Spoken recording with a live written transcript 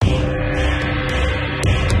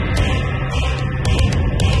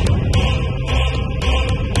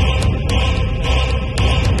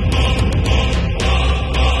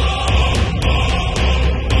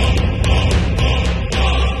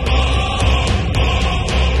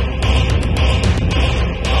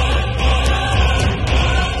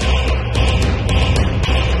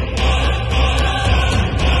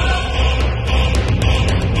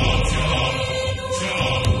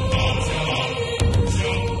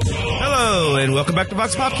and welcome back to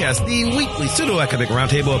Vox Popcast, the weekly pseudo-academic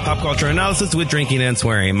roundtable of pop culture analysis with drinking and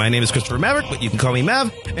swearing. My name is Christopher Maverick, but you can call me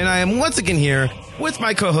Mav, and I am once again here with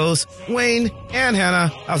my co-hosts, Wayne and Hannah.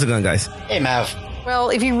 How's it going, guys? Hey, Mav.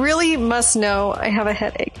 Well, if you really must know, I have a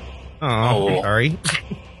headache. Oh, sorry.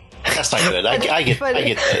 That's not good. I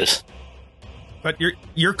get those. But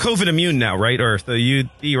you're COVID immune now, right? Or so you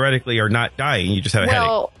theoretically are not dying. You just have a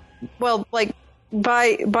headache. Well, like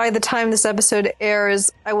by the time this episode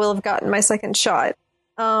airs, I will have gotten my second shot.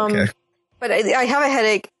 Okay. But I have a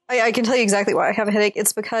headache. I can tell you exactly why I have a headache.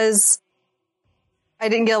 It's because I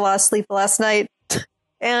didn't get a lot of sleep last night,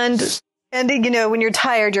 and you know, when you're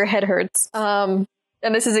tired, your head hurts. And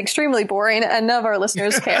this is extremely boring, and none of our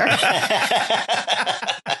listeners care.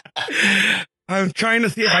 I'm trying to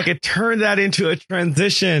see if I could turn that into a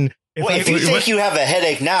transition. If you think you have a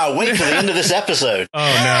headache now, wait till the end of this episode. Oh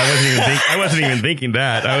no, I wasn't even thinking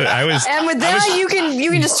that. I was. And with that, you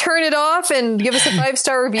can just turn it off and give us a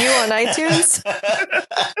 5-star review on iTunes.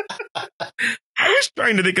 I was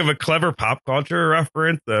trying to think of a clever pop culture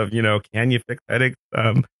reference of, you know, can you fix headaches?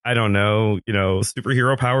 I don't know, you know,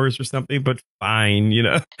 superhero powers or something, but fine, you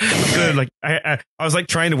know. Like I was like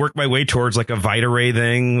trying to work my way towards like a Vita-Ray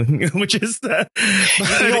thing, which is you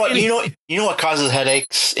know what causes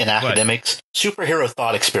headaches in academics? Superhero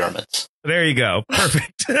thought experiments. There you go.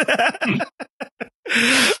 Perfect.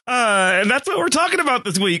 And that's what we're talking about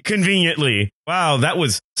this week, conveniently. Wow, that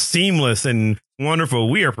was seamless and wonderful.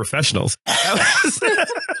 We are professionals.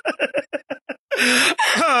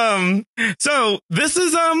 So this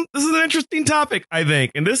is an interesting topic, I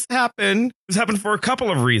think. And this happened for a couple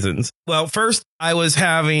of reasons. Well, first, I was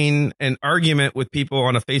having an argument with people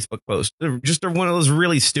on a Facebook post, just one of those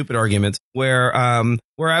really stupid arguments where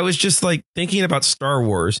I was just like thinking about Star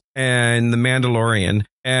Wars and The Mandalorian.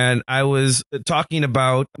 And I was talking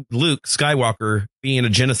about Luke Skywalker being a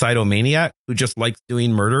genocidal maniac who just likes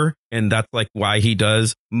doing murder. And that's like why he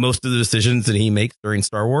does most of the decisions that he makes during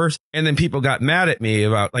Star Wars. And then people got mad at me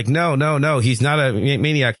about like, no, he's not a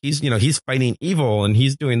maniac. He's fighting evil and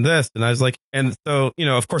he's doing this. And I was like, and so, you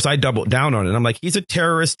know, of course I doubled down on it. I'm like, he's a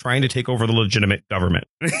terrorist trying to take over the legitimate government.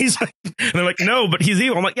 And he's like, and they're like, no, but he's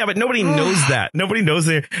evil. I'm like, yeah, but nobody knows that. Nobody knows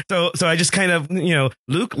it. So I just kind of, you know,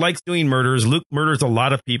 Luke likes doing murders. Luke murders a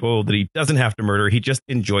lot of people that he doesn't have to murder. He just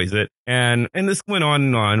enjoys it. And this went on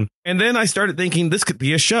and on. And then I started thinking this could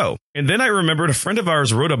be a show. And then I remembered a friend of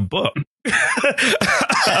ours wrote a book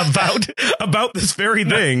about this very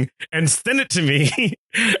thing and sent it to me.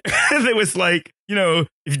 And it was like, you know,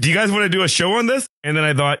 do you guys want to do a show on this? And then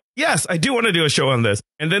I thought, yes, I do want to do a show on this.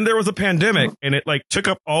 And then there was a pandemic and it like took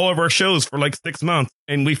up all of our shows for like 6 months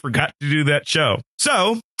and we forgot to do that show.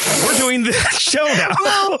 So we're doing this show now.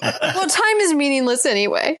 Well, time is meaningless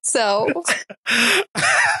anyway. So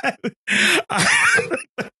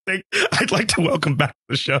I'd like to welcome back to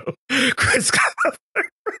the show, Chris.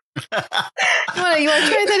 You want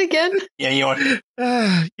to try that again? Yeah, you want.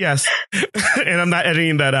 Yes, and I'm not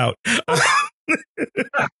editing that out.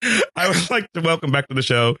 I would like to welcome back to the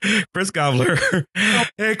show, Chris Gobbler.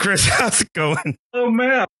 Hey, Chris, how's it going? Oh,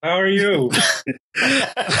 Matt, how are you?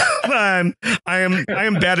 I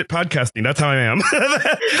am bad at podcasting. That's how I am.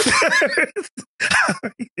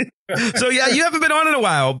 So yeah, you haven't been on in a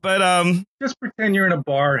while, but just pretend you're in a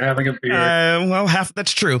bar having a beer. Well,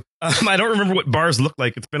 that's true. I don't remember what bars look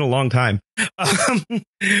like. It's been a long time.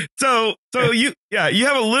 So you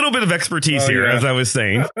have a little bit of expertise here, as I was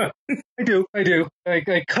saying. I do.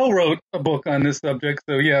 I co-wrote a book on this subject,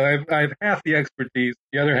 so yeah, I've half the expertise.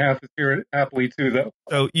 The other half is here happily too, though.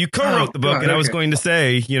 So you co-wrote the book, and I was going to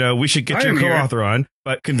say, you know, we should get your co-author on,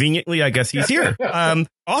 but conveniently, I guess he's here.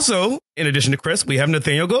 Also, in addition to Chris, we have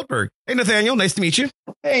Nathaniel Goldberg. Hey, Nathaniel, nice to meet you.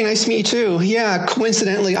 Hey, nice to meet you too. Yeah,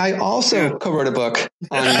 coincidentally, I also co-wrote a book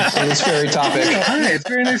on this very topic. Hi, it's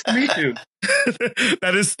very nice to meet you.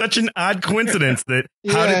 That is such an odd coincidence. How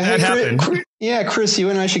did that happen? Chris, you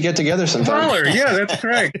and I should get together sometime. Squalor, yeah, that's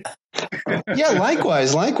correct. Yeah,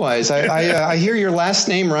 likewise. I hear your last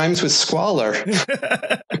name rhymes with squalor.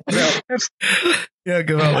 Yeah,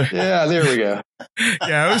 Gobbler. Yeah, there we go.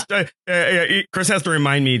 Yeah, Chris has to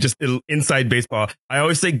remind me just inside baseball. I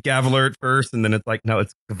always say Gavler at first, and then it's like, no,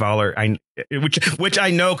 it's Gavaler. Which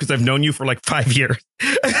I know because I've known you for like 5 years.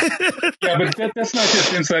 Yeah, but that's not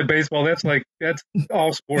just inside baseball. That's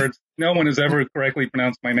all sports. No one has ever correctly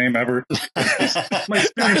pronounced my name ever. My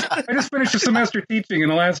students, I just finished a semester teaching,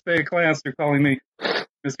 and the last day of class, they're calling me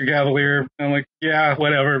Mr. Cavalier. I'm like, yeah,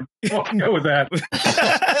 whatever. I'll go with that.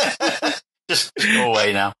 Just go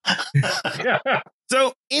away now. Yeah.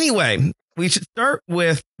 So anyway, we should start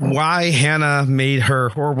with why Hannah made her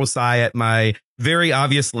horrible sigh at my very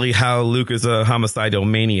obviously how Luke is a homicidal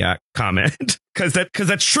maniac comment. Because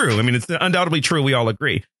that's true. I mean, it's undoubtedly true. We all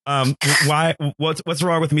agree. Why? What's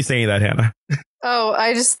wrong with me saying that, Hannah? Oh,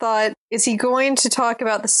 I just thought, is he going to talk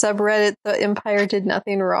about the subreddit "The Empire Did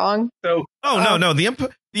Nothing Wrong"? So, no.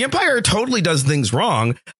 The Empire totally does things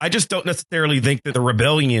wrong. I just don't necessarily think that the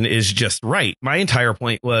rebellion is just right. My entire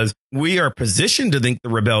point was we are positioned to think the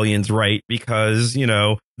rebellion's right because, you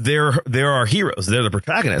know, they're our heroes. They're the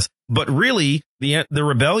protagonists. But really, the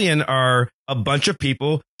rebellion are a bunch of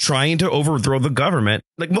people trying to overthrow the government.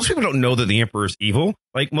 Like, most people don't know that the emperor's evil.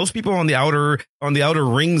 Like, most people on the outer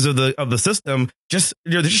rings of the system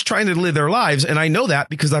they're just trying to live their lives. And I know that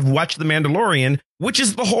because I've watched The Mandalorian, which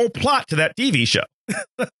is the whole plot to that TV show.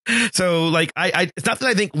 So, like, it's not that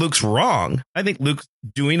I think Luke's wrong. I think Luke's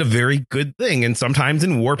doing a very good thing. And sometimes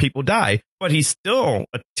in war, people die, but he's still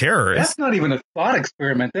a terrorist. That's not even a thought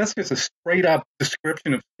experiment. That's just a straight up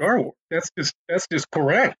description of Star Wars. That's just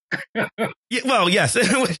correct. Yeah, well, yes.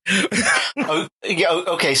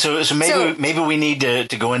 Okay. So maybe we need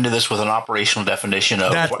to go into this with an operational definition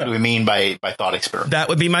of what do we mean by thought experiment. That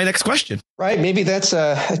would be my next question. Right. Maybe that's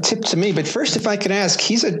a tip to me. But first, if I could ask,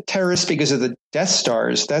 he's a terrorist because of the Death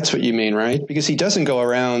Stars. That's what you mean, right? Because he doesn't go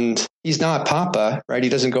around. He's not Papa, right? He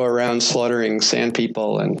doesn't go around slaughtering sand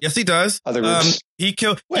people and yes, he does. Other groups. He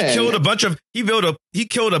killed a bunch of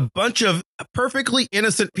perfectly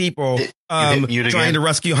innocent people trying to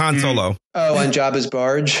rescue Han Solo. Oh, on Jabba's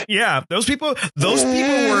barge. Yeah, those people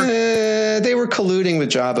were they were colluding with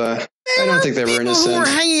Jabba. I don't think they were innocent.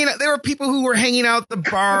 There were people who were hanging out the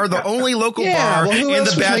bar, the only local bar in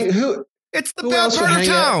the bad. It's the bad part of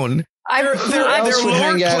town.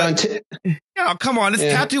 No, come on. It's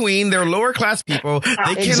Tatooine. They're lower class people.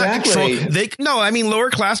 They cannot control. Lower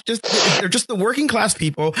class, they're just the working class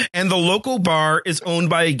people. And the local bar is owned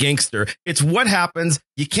by a gangster. It's what happens.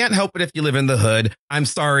 You can't help it if you live in the hood. I'm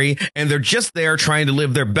sorry. And they're just there trying to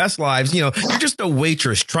live their best lives. You know, you're just a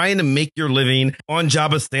waitress trying to make your living on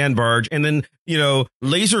Jabba's sand barge. And then, you know,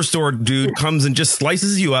 laser sword dude comes and just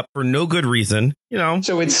slices you up for no good reason. You know,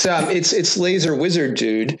 so it's laser wizard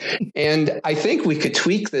dude. And I think we could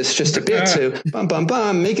tweak this just a bit to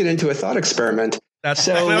make it into a thought experiment. That's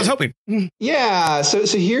exactly what I was hoping. Yeah. So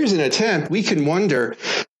here's an attempt. We can wonder,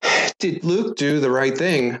 did Luke do the right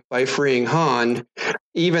thing by freeing Han,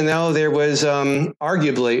 even though there was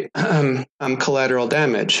arguably collateral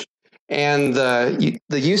damage? And the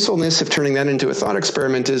usefulness of turning that into a thought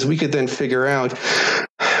experiment is we could then figure out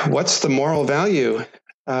what's the moral value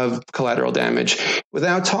of collateral damage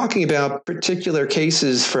without talking about particular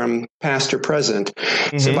cases from past or present.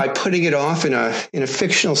 Mm-hmm. So by putting it off in a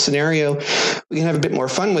fictional scenario, we can have a bit more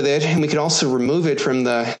fun with it, and we can also remove it from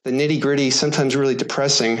the nitty-gritty, sometimes really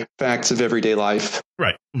depressing facts of everyday life.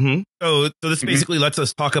 Right. Mm-hmm. So this basically lets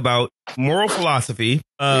us talk about moral philosophy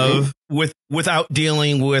of without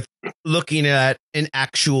dealing with looking at an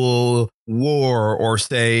actual war or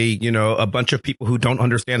say, you know, a bunch of people who don't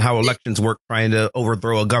understand how elections work trying to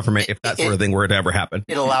overthrow a government, if that sort of thing were to ever happen.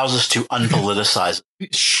 It allows us to unpoliticize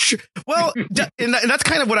it. Well, and that's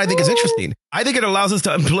kind of what I think is interesting. I think it allows us to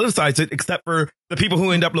unpoliticize it, except for the people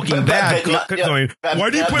who end up looking bad going, why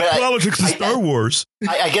do you put politics in Star Wars?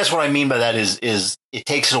 I guess what I mean by that is it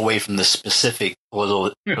takes it away from the specific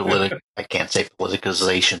I can't say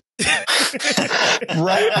politicization.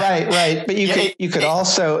 Right. But you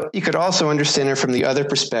could also understand it from the other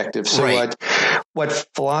perspective. So what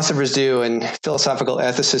philosophers do, and philosophical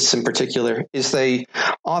ethicists in particular, is they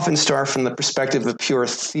often start from the perspective of pure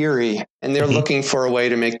theory, and they're looking for a way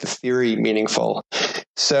to make the theory meaningful.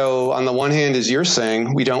 So on the one hand, as you're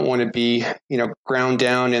saying, we don't want to be, ground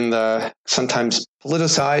down in the sometimes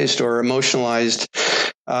politicized or emotionalized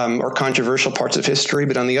or controversial parts of history.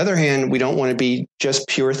 But on the other hand, we don't want to be just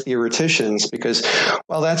pure theoreticians because,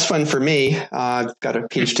 well, that's fun for me. I've got a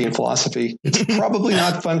PhD in philosophy. It's probably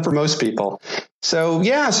not fun for most people. So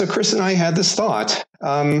Chris and I had this thought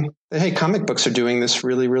that, hey, comic books are doing this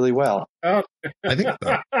really, really well. Oh. I think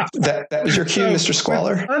so. That was your cue, Mr.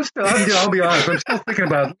 Squalor. I'll be honest. I'm still thinking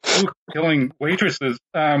about Luke killing waitresses.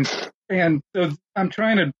 And so I'm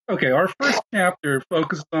trying to, our first chapter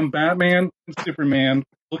focused on Batman and Superman,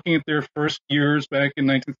 looking at their first years back in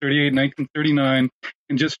 1938, 1939,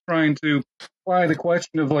 and just trying to apply the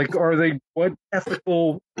question of what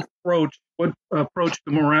ethical approach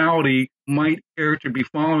to morality might character be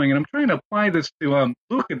following. And I'm trying to apply this to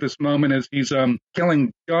Luke at this moment as he's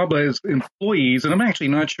killing Jabba's employees, and I'm actually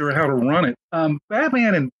not sure how to run it.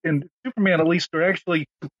 Batman and Superman, at least, are actually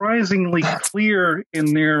surprisingly clear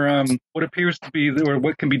in their what appears to be, or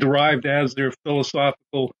what can be derived as their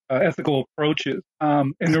philosophical, ethical approaches.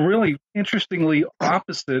 And they're really interestingly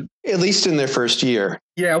opposite. At least in their first year.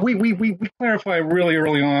 Yeah, we clarify really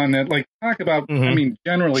early on that, like, talk about, I mean,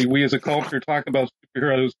 generally, we as a culture talk about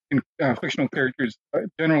superheroes and fictional characters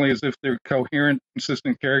generally as if they're coherent,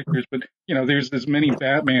 consistent characters. But, there's as many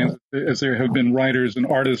Batmans as there have been writers and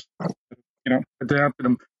artists, adapted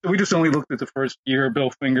them. So we just only looked at the first year,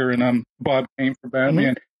 Bill Finger and Bob Kane for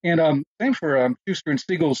Batman. And same for Schuster and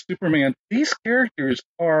Siegel's Superman. These characters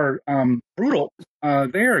are brutal.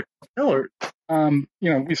 They are killers.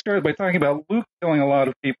 We started by talking about Luke killing a lot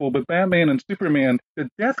of people, but Batman and Superman, the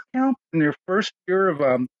death count in their first year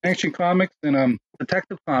of Action Comics and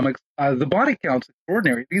Detective Comics, the body count's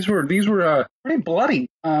extraordinary. These were pretty bloody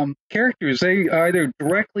characters. They either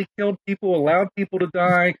directly killed people, allowed people to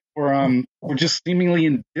die, or were just seemingly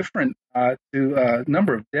indifferent to a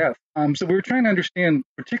number of deaths. So we were trying to understand,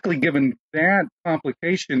 particularly given that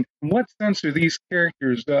complication, in what sense are these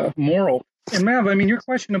characters moral? And Mav, I mean, your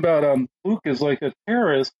question about Luke as like a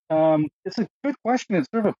terrorist, it's a good question. It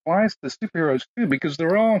sort of applies to superheroes too, because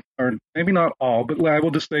they're all, or maybe not all, but I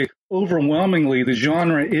will just say overwhelmingly, the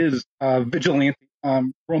genre is vigilante,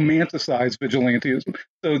 romanticized vigilantism.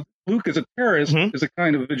 So Luke as a terrorist is a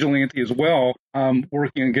kind of vigilante as well,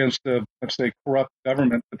 working against a, let's say, corrupt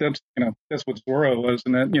government. But that's what Zorro was.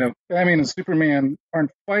 And that, Batman and Superman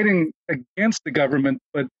aren't fighting against the government,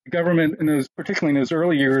 but the government, particularly in his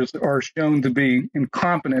early years, are shown to be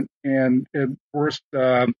incompetent and at worst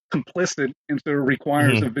complicit, and so it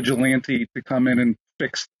requires a vigilante to come in and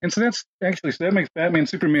fix. And so that makes Batman,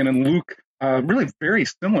 Superman, and Luke really very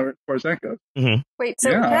similar as far as that goes. Wait,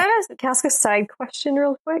 so can I ask a side question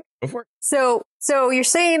real quick? Go for it. So you're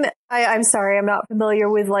saying, I'm sorry, I'm not familiar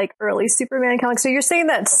with like early Superman comics. So you're saying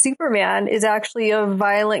that Superman is actually a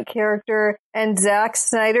violent character, and Zack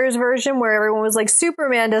Snyder's version, where everyone was like,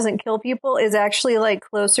 Superman doesn't kill people, is actually like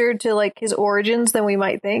closer to like his origins than we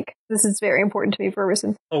might think. This is very important to me for a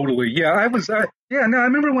reason. Totally. Yeah, I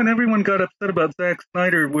remember when everyone got upset about Zack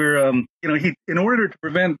Snyder, where, he, in order to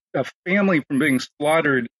prevent a family from being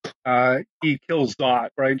slaughtered, he kills Zod,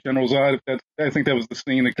 right? General Zod. I think that was the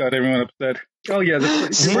scene that got everyone upset. Oh yeah,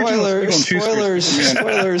 spoilers.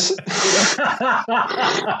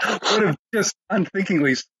 Would have just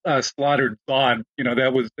unthinkingly slaughtered Zod.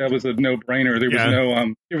 That was a no-brainer. There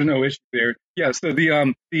was no issue there. Yeah. So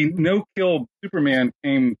the no kill Superman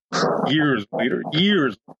came years later.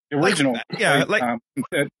 The original.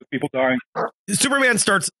 Instead of people dying. Superman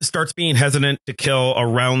starts being hesitant to kill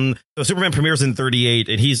around. So Superman premieres in 1938,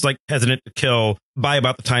 and he's like hesitant to kill by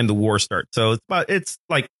about the time the war starts. So it's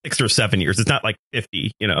like 6 or 7 years. It's not like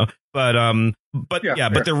 50, But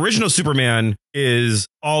the original Superman is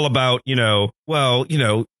all about,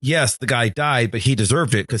 yes, the guy died, but he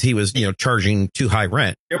deserved it because he was, charging too high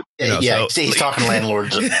rent. Yep. He's talking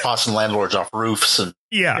landlords, tossing landlords off roofs and.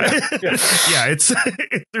 It's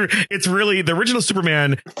really, the original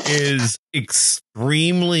Superman is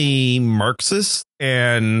extremely Marxist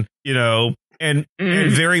and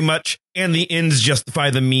very much, and the ends justify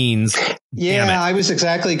the means. Yeah, I was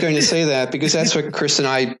exactly going to say that, because that's what Chris and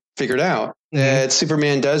I figured out. That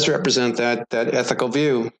Superman does represent that ethical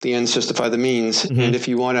view. The ends justify the means. And if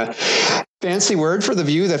you want a fancy word for the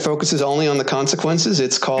view that focuses only on the consequences,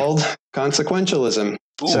 it's called consequentialism.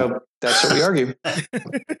 Ooh. So that's what we argue.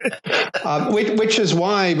 Which is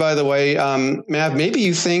why, by the way, Mav, maybe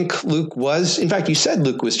you think Luke was, in fact, you said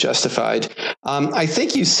Luke was justified. I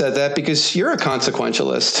think you said that because you're a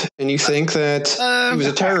consequentialist and you think that he was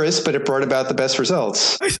a terrorist, but it brought about the best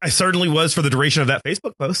results. I certainly was for the duration of that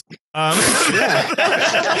Facebook post.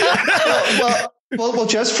 Well,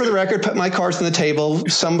 just for the record, put my cards on the table.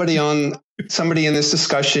 Somebody in this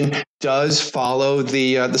discussion does follow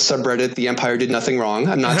the subreddit. The Empire did nothing wrong.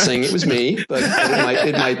 I'm not saying it was me, but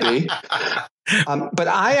it might be. But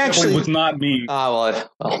I actually it was not me.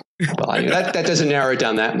 That doesn't narrow it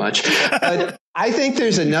down that much. But I think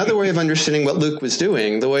there's another way of understanding what Luke was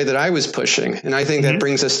doing, the way that I was pushing, and I think that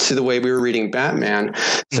brings us to the way we were reading Batman.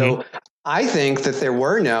 So I think that there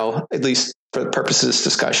were no, at least for the purposes of this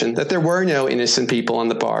discussion, that there were no innocent people on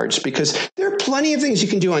the barge, because there are plenty of things you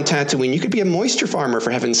can do on Tatooine. You could be a moisture farmer, for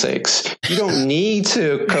heaven's sakes. You don't need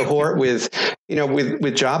to cohort with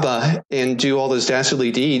Jabba and do all those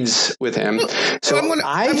dastardly deeds with him. So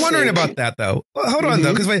I'm wondering about that, though. Well, hold on,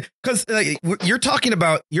 though, because you're talking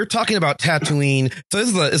about Tatooine. So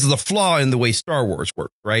this is a flaw in the way Star Wars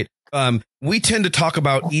works, right? We tend to talk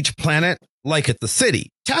about each planet like it's a city.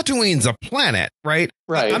 Tatooine's a planet, right?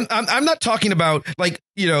 Right. I'm not talking about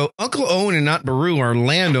Uncle Owen and Aunt Beru are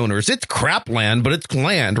landowners. It's crap land, but it's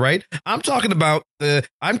land, right? I'm talking about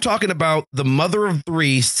the mother of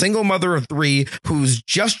three, single mother of three, who's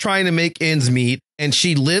just trying to make ends meet, and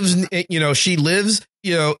she lives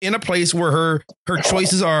in a place where her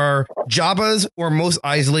choices are Jabba's or Mos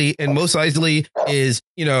Eisley, and Mos Eisley is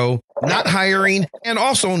not hiring, and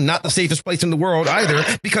also not the safest place in the world either,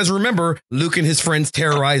 because remember, Luke and his friends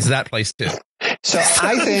terrorized that place too. So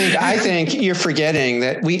I think you're forgetting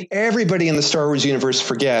that everybody in the Star Wars universe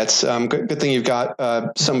forgets. Good thing you've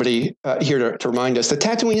got somebody here to remind us that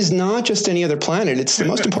Tatooine is not just any other planet. It's the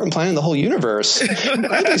most important planet in the whole universe.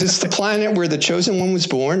 It's the planet where the Chosen One was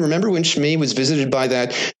born. Remember when Shmi was visited by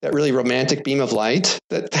that really romantic beam of light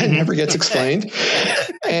that never gets explained?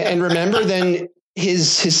 And remember then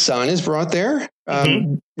his son is brought there.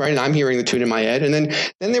 Right. And I'm hearing the tune in my head. And then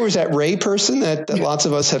there was that Rey person that lots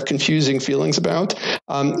of us have confusing feelings about.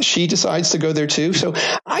 She decides to go there too. So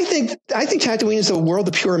I think Tatooine is a world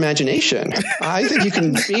of pure imagination. I think you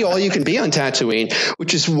can be all you can be on Tatooine,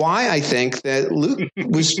 which is why I think that Luke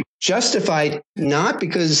was justified, not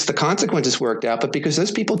because the consequences worked out, but because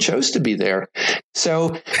those people chose to be there.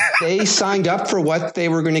 So they signed up for what they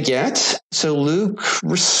were going to get. So Luke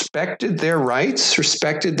respected their rights,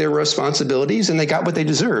 respected their responsibilities, and they got what they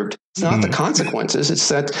deserved. It's not the consequences. It's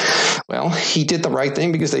that, well, he did the right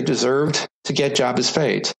thing because they deserved to get Jabba's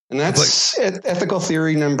fate. And that's ethical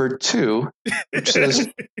theory number 2, which says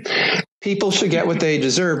people should get what they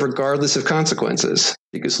deserve regardless of consequences,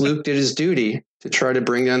 because Luke did his duty to try to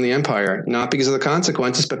bring down the Empire, not because of the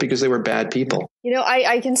consequences, but because they were bad people.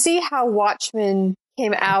 I can see how Watchmen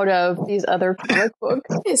came out of these other comic book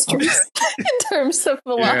histories in terms of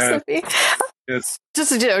philosophy. Yeah.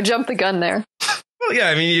 Just to jump the gun there. Well,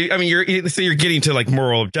 yeah, you're getting to like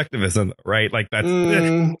moral objectivism, right? Like that's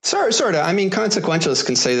sort of. I mean, consequentialists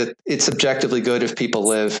can say that it's objectively good if people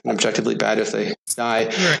live and objectively bad if they die.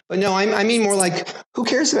 Right. But no, I mean more like, who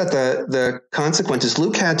cares about the consequences?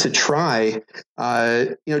 Luke had to try.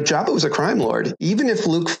 Jabba was a crime lord. Even if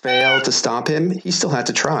Luke failed to stop him, he still had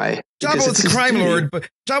to try. Jabba was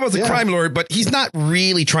a crime lord, but he's not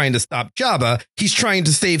really trying to stop Jabba. He's trying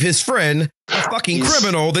to save his friend, a fucking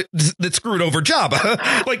criminal that screwed over Jabba.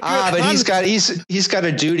 But he's got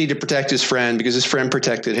a duty to protect his friend because his friend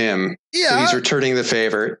protected him. Yeah, so he's returning the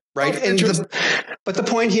favor, right? But the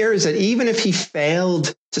point here is that even if he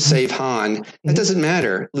failed to save Han, that doesn't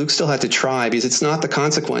matter. Luke still had to try because it's not the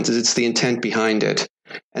consequences; it's the intent behind it.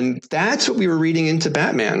 And that's what we were reading into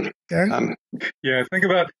Batman. Okay. Think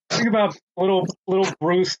about little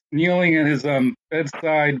Bruce kneeling at his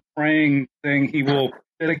bedside praying, saying he will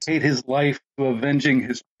dedicate his life to avenging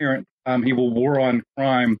his parent. He will war on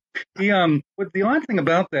crime. But the odd thing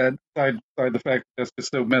about that, aside the fact that that's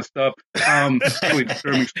just so messed up, really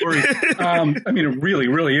disturbing story. It really,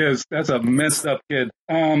 really is. That's a messed up kid.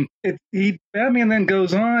 Batman then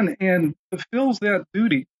goes on and fulfills that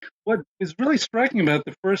duty. What is really striking about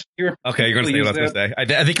the first year? Okay, you're going to say what I was going to say.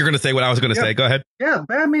 I think you're going to say what I was going to say. Go ahead. Yeah,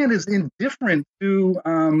 Batman is indifferent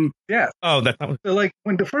to death. Oh, that's not. So, like,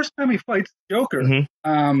 when the first time he fights Joker,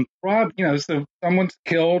 Rob, so someone's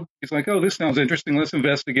killed. He's like, "Oh, this sounds interesting. Let's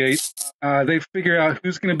investigate." They figure out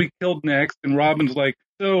who's going to be killed next, and Robin's like,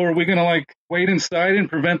 "So, are we going to wait inside and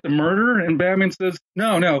prevent the murder?" And Batman says,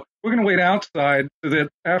 "No, we're going to wait outside so that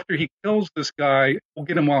after he kills this guy, we'll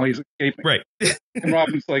get him while he's escaping." Right. And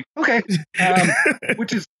Robin's like, "Okay,"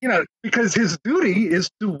 which is because his duty is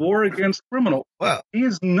to war against criminals. Wow. He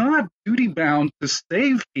is not duty bound to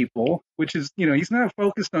save people, which is he's not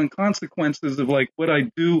focused on consequences of what I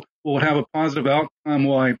do will have a positive outcome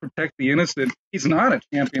while I protect the innocent. He's not a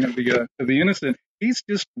champion of the innocent. He's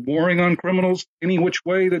just warring on criminals any which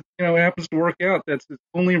way that happens to work out. That's his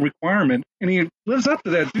only requirement, and he lives up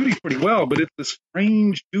to that duty pretty well. But it's a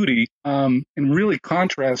strange duty, and really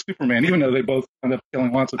contrasts Superman, even though they both end up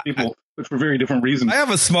killing lots of people, but for very different reasons. I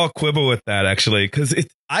have a small quibble with that actually, because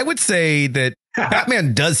I would say that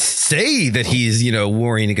Batman does say that he's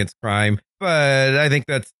warring against crime, but I think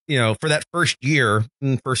that's, for that first 2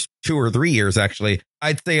 or 3 years, actually,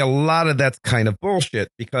 I'd say a lot of that's kind of bullshit,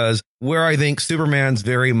 because where I think Superman's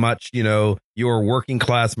very much, your working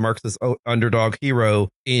class Marxist underdog hero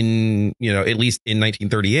in, at least in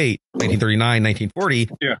 1938, 1939, 1940,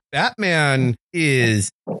 Batman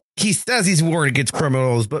he says he's warring against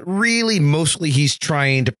criminals, but really mostly he's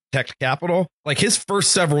trying to protect capital. Like his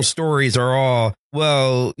first several stories are all,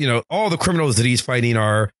 well, all the criminals that he's fighting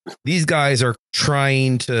these guys are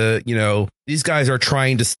trying to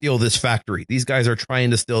steal this factory. These guys are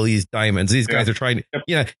trying to steal these diamonds. These guys are trying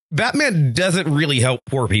to, Batman doesn't really help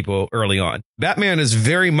poor people early on. Batman is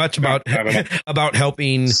very much about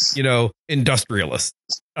helping, industrialists.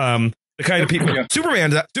 The kind of people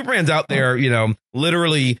Superman's out there,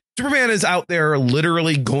 Superman is out there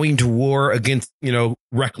literally going to war against,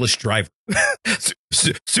 reckless drivers.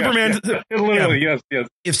 Superman, literally, yes.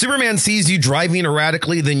 If Superman sees you driving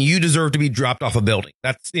erratically, then you deserve to be dropped off a building.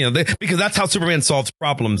 That's, because that's how Superman solves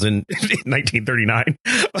problems in 1939.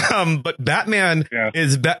 But Batman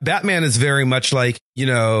is very much like,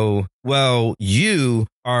 well, you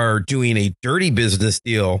are doing a dirty business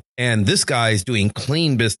deal and this guy's doing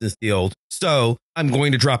clean business deals. So I'm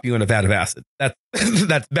going to drop you in a vat of acid.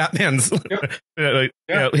 That's Batman's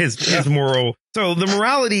his moral. So the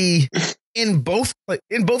morality in both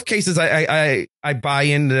cases, I buy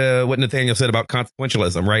into what Nathaniel said about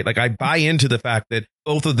consequentialism, right? Like I buy into the fact that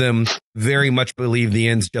both of them very much believe the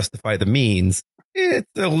ends justify the means. It's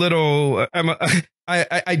a little,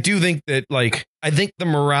 I do think that, like, I think the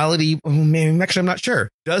morality, actually, I'm not sure.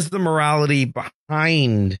 Does the morality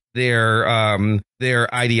behind their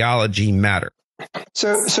ideology matter?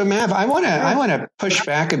 So Mav, I want to push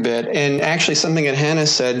back a bit, and actually something that Hannah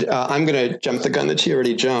said, I'm going to jump the gun that she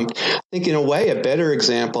already jumped. I think in a way a better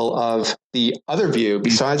example of the other view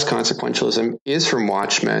besides consequentialism is from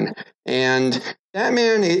Watchmen. And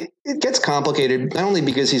Batman, it gets complicated, not only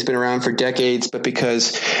because he's been around for decades, but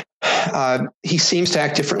because he seems to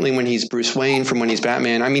act differently when he's Bruce Wayne from when he's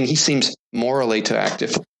Batman. I mean, he seems morally to act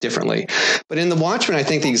differently. But in The Watchmen, I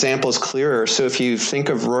think the example is clearer. So if you think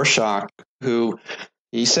of Rorschach, who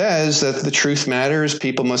he says that the truth matters,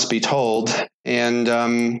 people must be told. And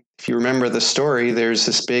if you remember the story, there's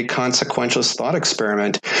this big consequentialist thought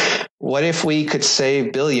experiment. What if we could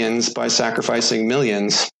save billions by sacrificing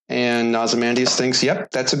millions? And Ozymandias thinks, yep,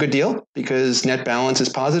 that's a good deal because net balance is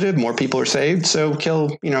positive. More people are saved. So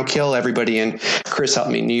kill everybody. And Chris, help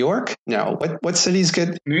me. New York? No. What city's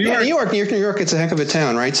good? New York. Yeah, New York. It's a heck of a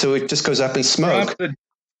town, right? So it just goes up in smoke.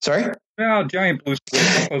 Sorry? Well, giant blue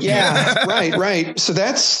squid. Yeah, right. So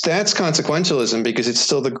that's consequentialism because it's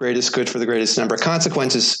still the greatest good for the greatest number.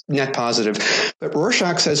 Consequences, net positive. But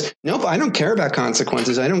Rorschach says, nope, I don't care about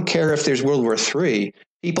consequences. I don't care if there's World War III.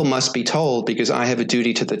 People must be told because I have a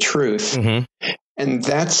duty to the truth. Mm-hmm. And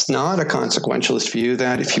that's not a consequentialist view.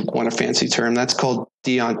 That, if you want a fancy term, that's called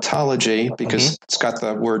deontology because it's got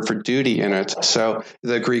the word for duty in it. So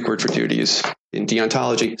the Greek word for duty is in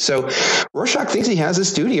deontology. So Rorschach thinks he has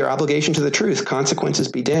this duty or obligation to the truth. Consequences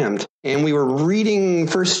be damned. And we were reading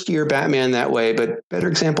first year Batman that way, but better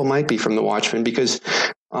example might be from The Watchmen because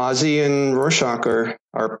Ozzy and Rorschach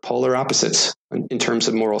are polar opposites in terms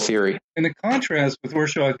of moral theory. And the contrast with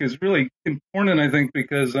Rorschach is really important, I think,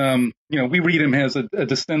 because we read him as a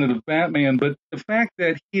descendant of Batman, but the fact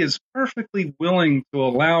that he is perfectly willing to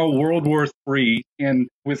allow World War III and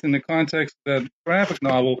within the context of that graphic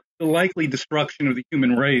novel, the likely destruction of the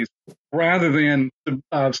human race, rather than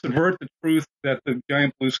subvert the truth that the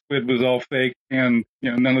giant blue squid was all fake and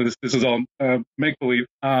none of this is all make believe,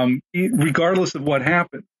 regardless of what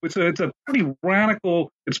happened. It's a pretty radical.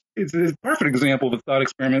 It's a perfect example of a thought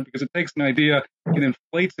experiment because it takes an idea and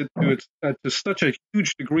inflates it to such a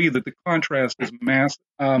huge degree that the contrast is massive.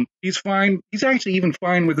 He's fine. He's actually even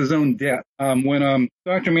fine with his own death. When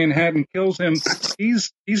Dr. Manhattan kills him,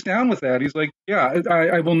 he's down with that. He's like, yeah,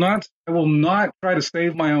 I will not try to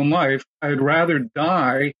save my own life. I'd rather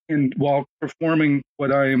die while performing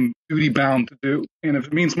what I am duty bound to do. And if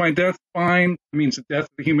it means my death, fine. If it means the death of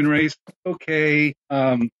the human race, okay.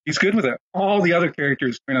 He's good with it. All the other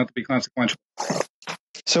characters turn out to be consequential.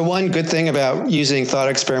 So one good thing about using thought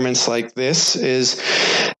experiments like this is,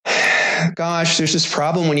 gosh, there's this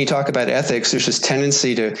problem when you talk about ethics. There's this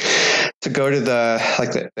tendency to go to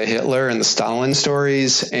the Hitler and the Stalin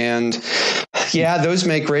stories. And yeah, those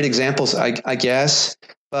make great examples, I guess.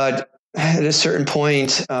 But at a certain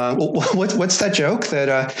point, what's that joke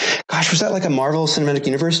that, was that like a Marvel Cinematic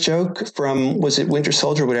Universe joke from, was it Winter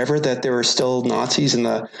Soldier or whatever, that there were still Nazis in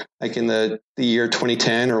the year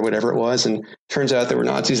 2010 or whatever it was. And turns out there were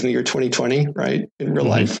Nazis in the year 2020, right? In real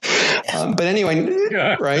life. But anyway,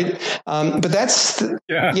 right? But that's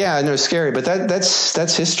scary. But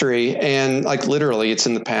that's history, and like literally, it's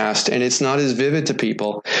in the past, and it's not as vivid to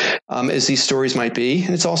people as these stories might be.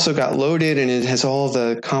 And it's also got loaded, and it has all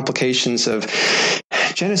the complications of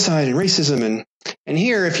genocide and racism, and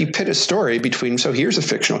here, if you pit a story between, so here's a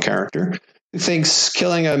fictional character who thinks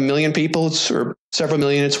killing 1 million people or several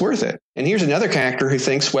million, it's worth it. And here's another character who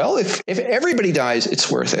thinks, well, if everybody dies,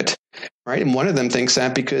 it's worth it, right? And one of them thinks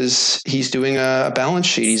that because he's doing a balance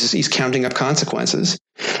sheet, he's counting up consequences.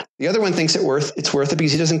 The other one thinks it's worth it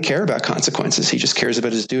because he doesn't care about consequences. He just cares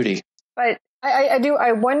about his duty. But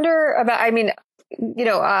I wonder about, I mean,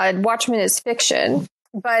 Watchmen is fiction,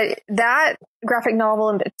 but that graphic novel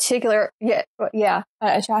in particular,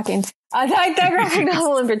 shocking. That graphic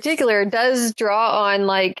novel in particular does draw on,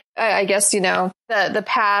 like, I guess, the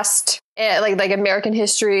past, like American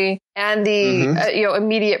history and the,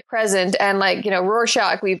 immediate present. And like,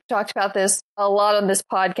 Rorschach, we've talked about this a lot on this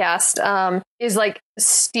podcast, is like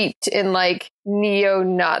steeped in like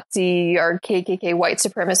neo-Nazi or KKK white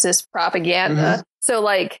supremacist propaganda. Mm-hmm. So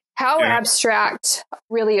like, how abstract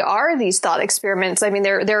really are these thought experiments? I mean,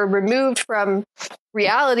 they're removed from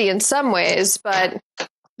reality in some ways, but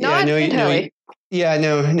not entirely.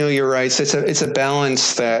 No, you're right. So it's a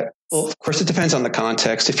balance that, well, of course, it depends on the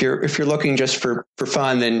context. If you're looking just for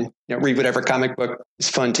fun, then read whatever comic book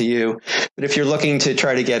is fun to you. But if you're looking to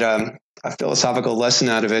try to get a philosophical lesson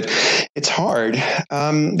out of it, it's hard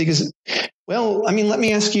because, well, I mean, let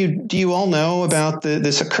me ask you: do you all know about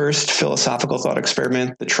this accursed philosophical thought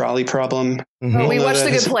experiment, the trolley problem? Mm-hmm. We watched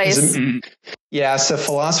The Good Place. So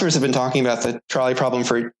philosophers have been talking about the trolley problem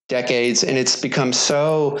for decades, and it's become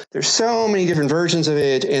there's so many different versions of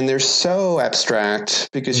it, and they're so abstract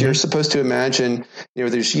because you're supposed to imagine,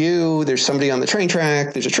 there's somebody on the train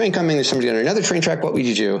track, there's a train coming, there's somebody on another train track, what would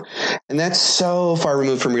you do? And that's so far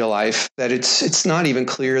removed from real life that it's not even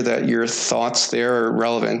clear that your thoughts there are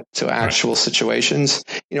relevant to actual situations,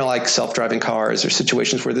 like self-driving cars or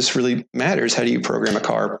situations where this really matters. How do you program a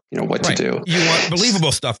car, what to do? You want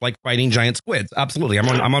believable stuff like fighting giant squids. Absolutely.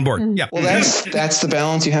 I'm on board. Yeah. Well, that's the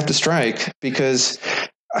balance you have to strike because,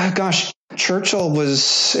 Churchill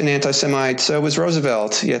was an anti-Semite, so was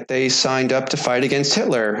Roosevelt, yet they signed up to fight against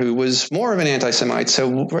Hitler, who was more of an anti-Semite. So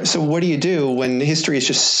what do you do when history is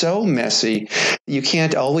just so messy? You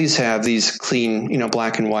can't always have these clean,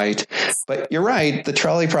 black and white. But you're right, the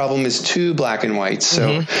trolley problem is too black and white.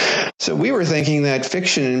 So we were thinking that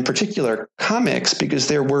fiction, in particular comics, because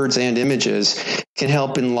they're words and images, can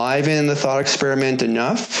help enliven the thought experiment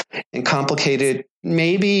enough and complicate it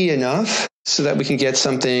maybe enough so that we can get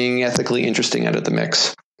something ethically interesting out of the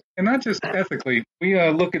mix. And not just ethically, we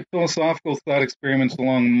look at philosophical thought experiments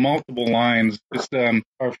along multiple lines. Just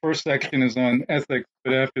our first section is on ethics,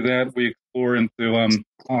 but after that we explore into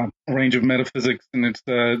a range of metaphysics, and it's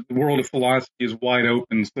the world of philosophy is wide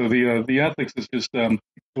open. So the ethics is just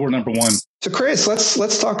door number one. So Chris,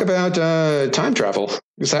 let's talk about time travel,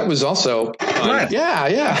 because that was also fun.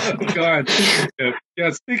 Yeah. Oh, God. Yeah.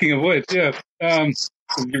 Speaking of which,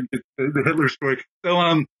 the Hitler story.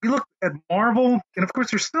 So we looked at Marvel, and of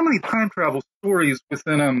course there's so many time travel stories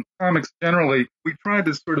within comics generally. We tried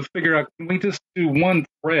to sort of figure out, can we just do one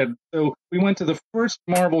thread? So we went to the first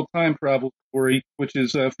Marvel time travel story, which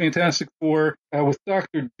is Fantastic Four with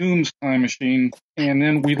Dr. Doom's time machine. And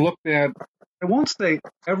then we looked at, I won't say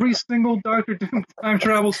every single Dr. Doom time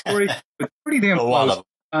travel story, but pretty damn close. Lot of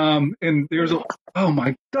them. And there's oh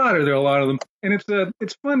my God, are there a lot of them? And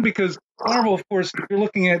it's fun because Marvel, of course, you're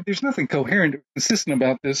looking at, there's nothing coherent or consistent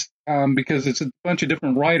about this, because it's a bunch of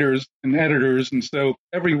different writers and editors. And so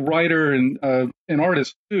every writer and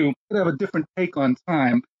artist too could have a different take on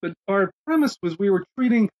time. But our premise was we were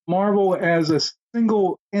treating Marvel as a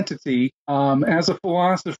single entity, as a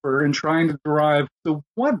philosopher, and trying to derive, so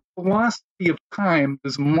what philosophy of time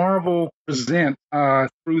does Marvel present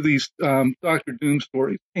through these Doctor Doom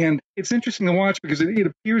stories? And it's interesting to watch because it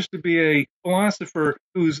appears to be a philosopher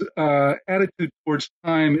whose attitude towards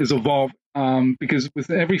time is evolving. Because with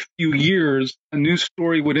every few years, a new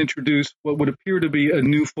story would introduce what would appear to be a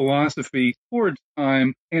new philosophy towards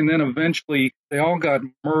time, and then eventually they all got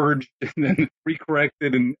merged and then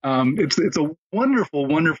recorrected, and it's a wonderful,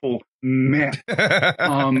 wonderful mess.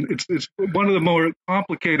 It's one of the more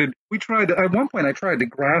complicated. At one point I tried to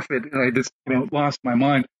graph it, and I just lost my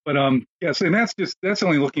mind. But yes, and that's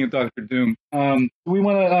only looking at Doctor Doom. We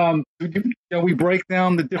want to we break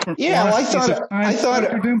down the different. Yeah, well, I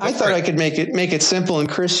thought I could make it simple. And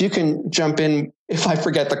Chris, you can jump in if I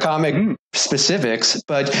forget the comic specifics.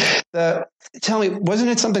 But tell me, wasn't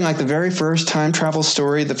it something like the very first time travel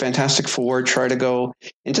story, the Fantastic Four try to go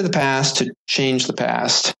into the past to change the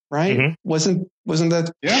past, right? Mm-hmm. Wasn't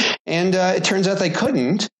that? Yeah. And it turns out they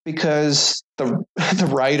couldn't, because the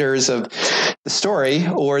writers of the story,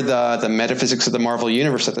 or the metaphysics of the Marvel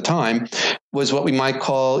Universe at the time, was what we might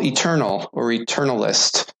call eternal or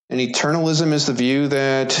eternalist. And eternalism is the view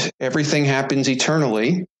that everything happens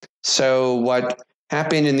eternally. So what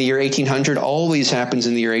happened in the year 1800 always happens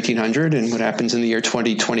in the year 1800, and what happens in the year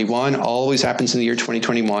 2021 always happens in the year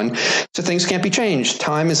 2021. So things can't be changed.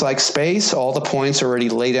 Time is like space. All the points are already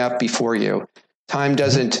laid out before you. Time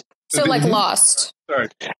doesn't. So like Lost. Sorry.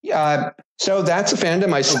 So that's a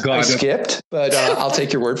fandom I skipped, but I'll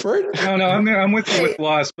take your word for it. No, I'm with you with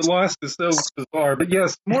Lost, but Lost is so bizarre. But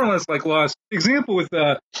yes, more or less like Lost. The example with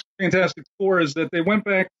Fantastic Four is that they went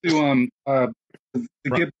back to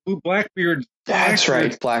get Blackbeard's. That's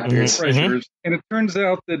right, Blackbeard's treasures, and it turns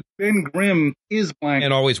out that Ben Grimm is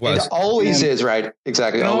Blackbeard. It always was. It always is, right?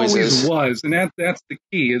 Exactly, it always is. Was, and that's the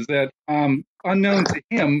key. Is that unknown to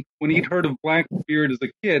him, when he'd heard of Blackbeard as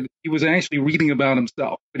a kid, he was actually reading about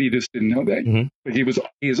himself, but he just didn't know that. Mm-hmm. But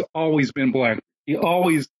he has always been Blackbeard. He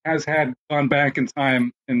always has gone back in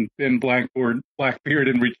time and been Blackbeard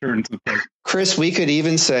and returned to the present. Chris, we could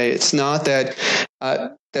even say it's not that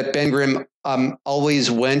that Ben Grimm always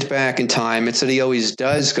went back in time. It's that he always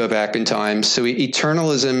does go back in time. So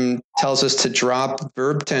eternalism tells us to drop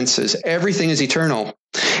verb tenses. Everything is eternal.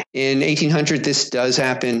 In 1800, this does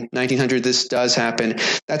happen. 1900, this does happen.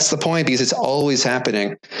 That's the point, because it's always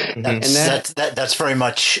happening. That's very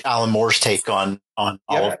much Alan Moore's take on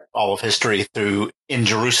all of history through In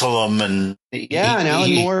Jerusalem, and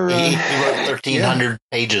Alan Moore he wrote 1,300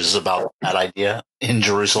 pages about that idea in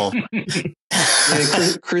Jerusalem.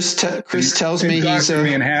 Chris tells me he's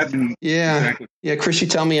Manhattan. Exactly. Chris, you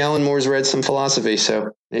tell me Alan Moore's read some philosophy,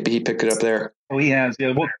 so maybe he picked it up there. Oh, he has.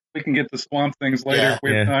 Yeah, well, we can get to Swamp Things later if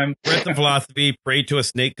we have time. Read some philosophy, prayed to a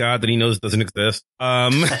snake god that he knows doesn't exist.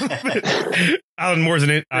 Alan Moore's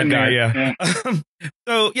an odd guy, yeah.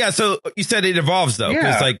 So you said it evolves, though,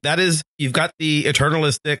 because that is, you've got the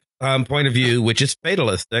eternalistic point of view, which is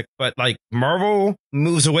fatalistic, but like Marvel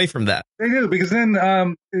moves away from that. They do, because then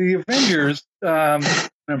the Avengers,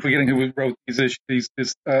 I'm forgetting who wrote these issues.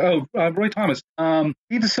 Roy Thomas.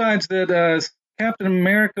 He decides that Captain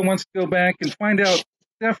America wants to go back and find out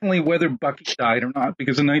definitely whether Bucky died or not,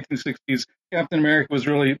 because in the 1960s, Captain America was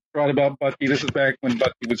really proud about Bucky. This is back when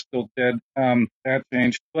Bucky was still dead. That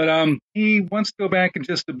changed. But he wants to go back and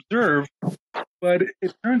just observe. But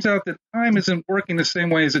it turns out that time isn't working the same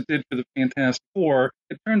way as it did for the Fantastic Four.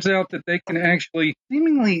 It turns out that they can actually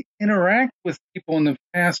seemingly interact with people in the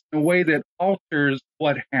past in a way that alters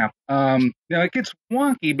what happened. Now, it gets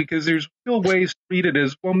wonky because there's still ways to read it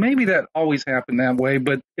as, well, maybe that always happened that way,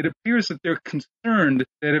 but it appears that they're concerned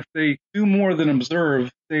that if they do more than observe,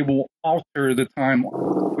 they will alter the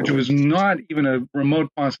timeline, which was not even a remote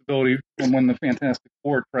possibility from when the Fantastic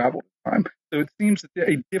Four traveled at the time. So it seems that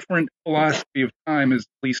a different philosophy of time is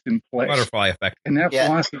at least in place. Butterfly effect. And that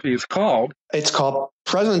philosophy is called? It's called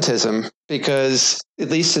presentism, because at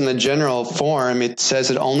least in the general form, it says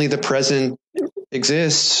that only the present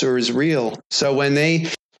exists or is real. So when they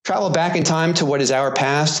travel back in time to what is our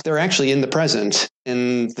past, they're actually in the present,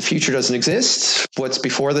 and the future doesn't exist. What's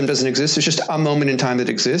before them doesn't exist. There's just a moment in time that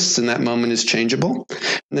exists, and that moment is changeable.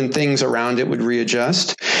 And then things around it would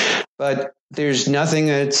readjust. But there's nothing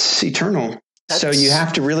that's eternal. So you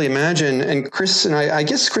have to really imagine, and Chris and I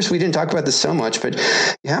guess, Chris, we didn't talk about this so much, but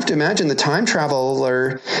you have to imagine the time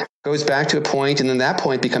traveler goes back to a point, and then that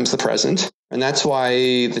point becomes the present. And that's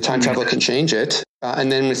why the time traveler can change it.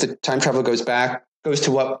 And then if the time traveler goes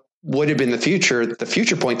to what would have been the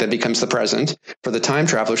future point that becomes the present for the time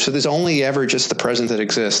traveler. So there's only ever just the present that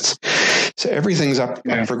exists. So everything's up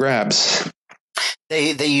for grabs.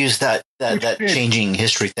 They use that changing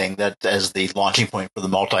history thing that as the launching point for the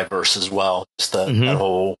multiverse as well. Just that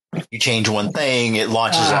whole, you change one thing, it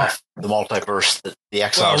launches off the multiverse, the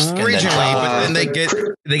Exiles. Well, regionally, but then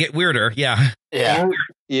they get weirder. Yeah.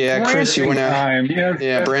 Yeah, Chris, you went out.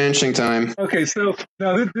 Branching time. Okay, so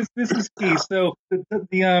now this is key. So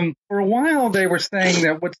the for a while they were saying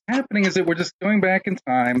that what's happening is that we're just going back in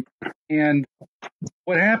time, and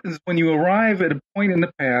what happens when you arrive at a point in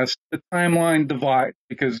the past, the timeline divides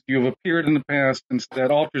because you have appeared in the past, and so that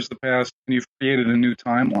alters the past, and you've created a new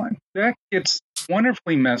timeline. That gets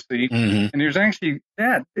wonderfully messy. Mm-hmm. And there's actually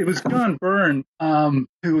it was John Byrne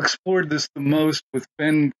who explored this the most, with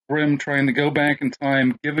Ben Grimm trying to go back in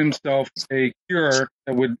time, give himself a cure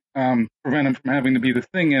that would prevent him from having to be the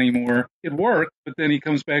Thing anymore. It worked, but then he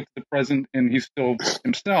comes back to the present and he's still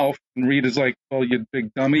himself. And Reed is like, "Well, you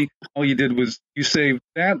big dummy. All you did was you saved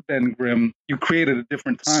that Ben Grimm. You created a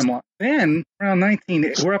different timeline." Then around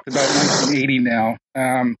we're up to about 1980 now.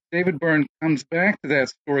 David Byrne comes back to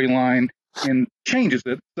that storyline and changes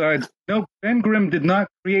it. Decides, no, Ben Grimm did not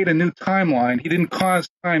create a new timeline. He didn't cause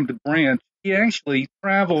time to branch. He actually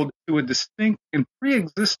traveled to a distinct and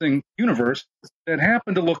pre-existing universe that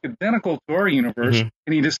happened to look identical to our universe,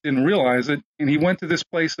 and he just didn't realize it. And he went to this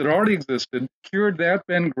place that already existed, cured that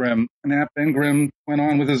Ben Grimm, and that Ben Grimm went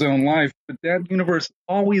on with his own life. But that universe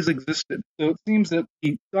always existed. So it seems that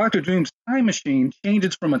Dr. Doom's time machine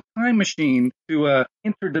changes from a time machine to a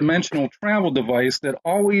interdimensional travel device that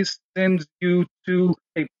always sends you to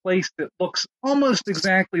a place that looks almost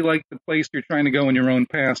exactly like the place you're trying to go in your own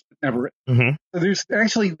past, but never is. So there's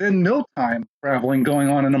actually then no time traveling going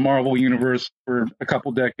on in the Marvel universe for a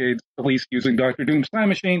couple decades, at least using Dr. Doom's time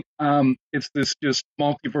machine. It's this just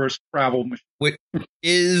multiverse travel machine. Which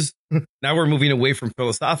is, now we're moving away from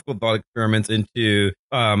philosophical thought experiments into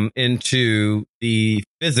the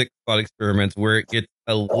physics thought experiments, where it gets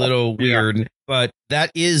a little weird. But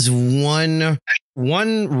that is one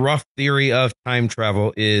rough theory of time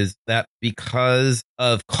travel, is that because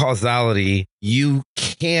of causality, you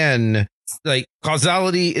can, like,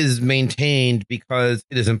 causality is maintained because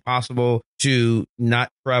it is impossible to not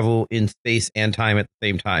travel in space and time at the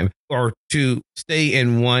same time, or to stay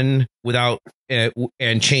in one without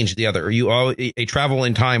and change the other. A travel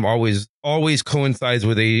in time always coincides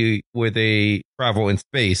with a travel in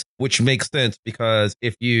space, which makes sense, because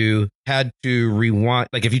if you had to rewind,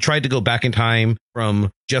 like if you tried to go back in time from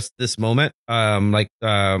just this moment,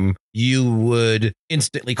 you would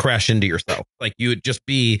instantly crash into yourself. Like, you would just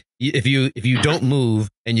be, if you don't move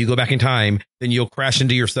and you go back in time, then you'll crash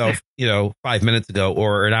into yourself, 5 minutes ago,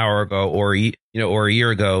 or an hour ago, or or a year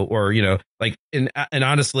ago, or and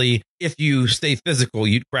honestly, if you stay physical,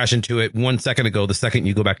 you'd crash into it 1 second ago, the second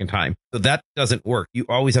you go back in time. So that doesn't work. You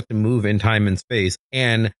always have to move in time and space,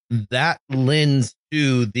 and that lends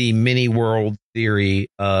to the mini world theory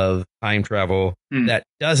of time travel that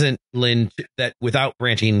doesn't lend to that without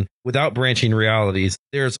branching realities.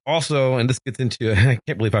 There's also, and this gets into, I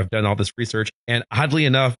can't believe I've done all this research, and oddly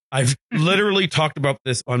enough, I've literally talked about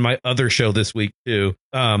this on my other show this week too.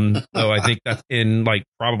 So I think that's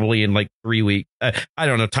probably in 3 weeks. I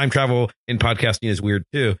don't know. Time travel in podcasting is weird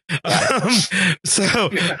too.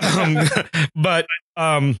 But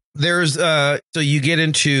there's so you get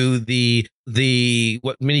into the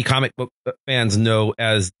what many comic book fans know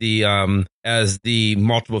as the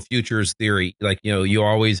multiple futures theory. You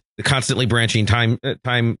always, the constantly branching time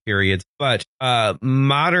periods. But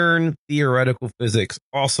modern theoretical physics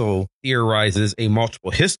also theorizes a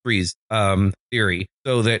multiple histories theory,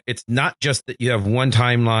 so that it's not just that you have one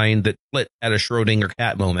timeline that split at a Schrodinger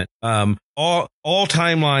cat moment. All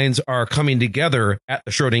timelines are coming together at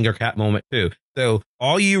the Schrodinger cat moment too. So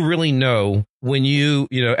all you really know when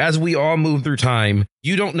as we all move through time,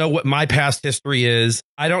 you don't know what my past history is.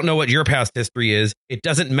 I don't know what your past history is. It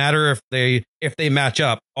doesn't matter if they match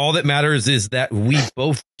up. All that matters is that we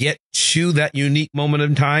both get to that unique moment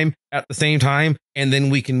in time at the same time, and then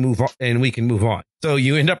we can move on. So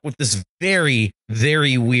you end up with this very,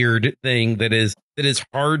 very weird thing that is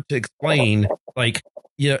hard to explain.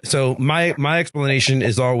 So my explanation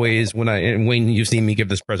is always, when you see me give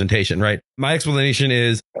this presentation, right? My explanation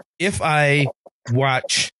is, if I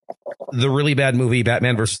watch the really bad movie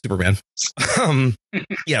Batman versus Superman,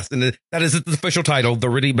 yes, and that is its official title, the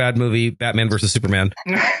really bad movie Batman versus Superman.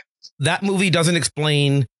 That movie doesn't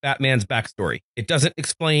explain Batman's backstory. It doesn't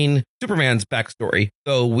explain Superman's backstory.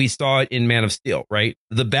 So we saw it in Man of Steel, right?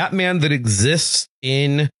 The Batman that exists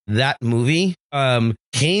in that movie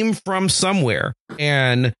came from somewhere.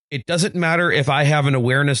 And it doesn't matter if I have an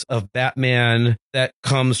awareness of Batman that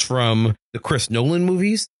comes from the Chris Nolan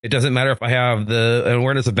movies. It doesn't matter if I have an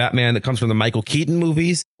awareness of Batman that comes from the Michael Keaton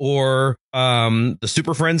movies, or the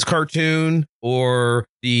Super Friends cartoon, or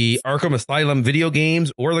the Arkham Asylum video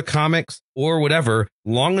games, or the comics, or whatever.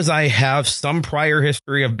 Long as I have some prior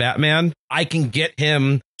history of Batman, I can get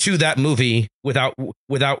him to that movie without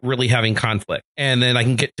really having conflict. And then I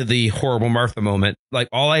can get to the horrible Martha moment.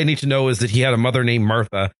 All I need to know is that he had a mother named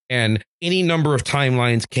Martha, and any number of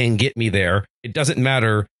timelines can get me there. It doesn't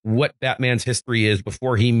matter what Batman's history is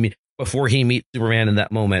before he meets Superman in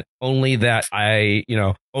that moment. Only that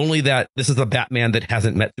this is a Batman that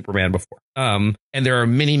hasn't met Superman before. And there are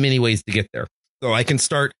many, many ways to get there. So I can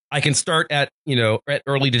start at, at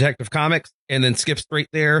early Detective Comics and then skip straight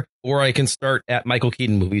there, or I can start at Michael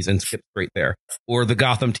Keaton movies and skip straight there, or the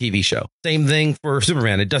Gotham TV show. Same thing for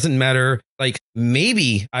Superman. It doesn't matter. Like,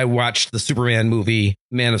 maybe I watched the Superman movie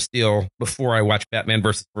Man of Steel before I watched Batman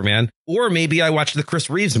versus Superman, or maybe I watched the Chris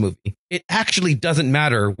Reeves movie. It actually doesn't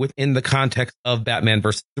matter within the context of Batman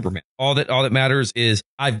versus Superman. All that matters is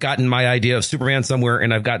I've gotten my idea of Superman somewhere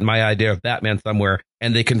and I've gotten my idea of Batman somewhere,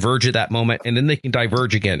 and they converge at that moment, and then they can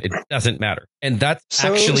diverge again. It doesn't matter. And that's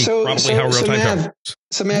probably how real time travel works.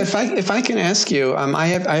 So, Matt, if I can ask you, I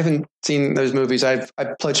haven't seen those movies. I've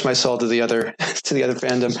pledged myself to the other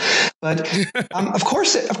fandom, but of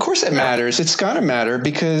course it matters. It's got to matter,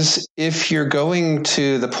 because if you're going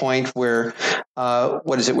to the point where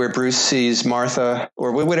where Bruce sees Martha,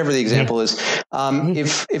 or whatever the example is,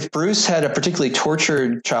 if Bruce had a particularly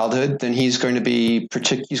tortured childhood, then he's going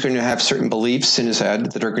to have certain beliefs in his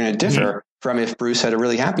head that are going to differ from if Bruce had a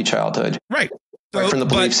really happy childhood, right? From the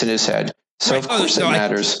beliefs in his head. So of course it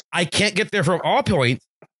matters. I can't get there from all points,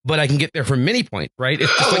 but I can get there from many points, right?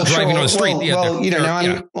 It's just like driving on the street. Now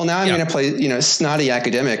I'm going to play, snotty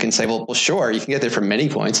academic and say, well, sure, you can get there from many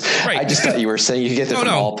points. Right. I just thought you were saying you can get there from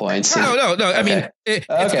all points. No. Okay. I mean,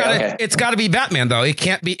 it's got to be Batman, though. It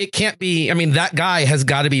can't be. I mean, that guy has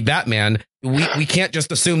got to be Batman. We can't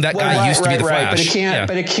just assume that guy used to be the Flash.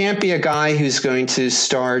 But it can't be a guy who's going to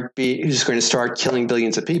start killing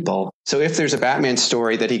billions of people. So if there's a Batman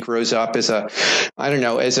story that he grows up as a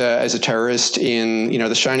terrorist in,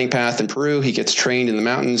 the Shining Path in Peru, he gets trained in the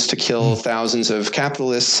mountains to kill thousands of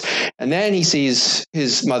capitalists, and then he sees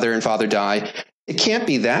his mother and father die. It can't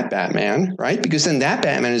be that Batman, right? Because then that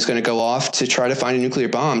Batman is going to go off to try to find a nuclear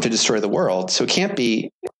bomb to destroy the world. So it can't be.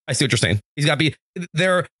 I see what you're saying. He's got to be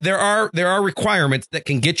there. There are requirements that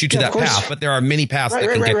can get you to that path, but there are many paths that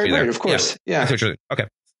can get you there. Of course. Yeah. I see what you're saying. Okay.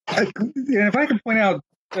 And if I can point out,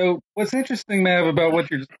 so what's interesting, Mav, about what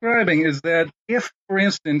you're describing is that if, for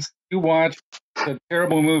instance, you watch a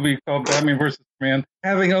terrible movie called Batman vs. Superman,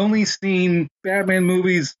 having only seen Batman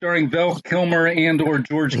movies starring Val Kilmer and or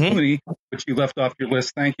George Clooney, which you left off your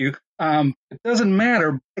list, thank you, it doesn't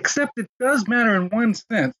matter, except it does matter in one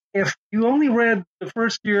sense. If you only read the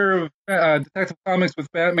first year of Detective Comics with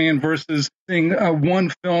Batman versus seeing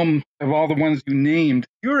one film of all the ones you named,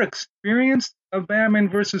 your experience of Batman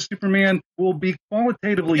versus Superman will be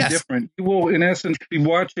qualitatively different. You will, in essence, be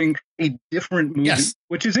watching a different movie,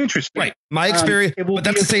 which is interesting. Right. My experience, but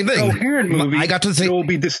that's the same thing. Coherent movie. I got to say, it will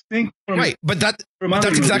be distinct from but that's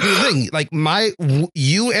exactly the thing. Like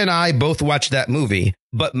you and I both watched that movie,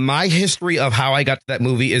 but my history of how I got to that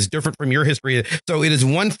movie is different from your history. So it is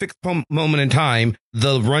one fixed moment in time,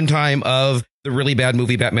 the runtime of the really bad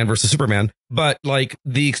movie Batman versus Superman, but like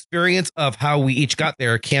the experience of how we each got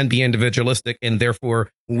there can be individualistic, and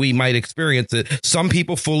therefore we might experience it. Some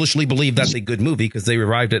people foolishly believe that's a good movie because they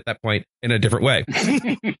arrived at that point in a different way.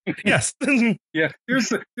 Yes. Yeah.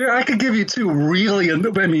 I could give you two really,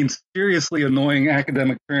 seriously annoying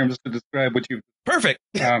academic terms to describe what you've perfect.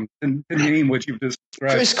 To name what you've just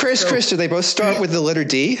described. Chris, do they both start with the letter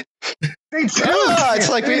D? They do. It's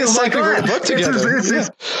like we wrote a book together.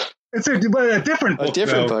 It's a different book. A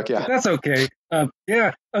different book, yeah. That's okay.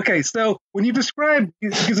 Okay. So when you describe,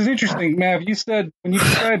 because it's interesting, Mav, you said when you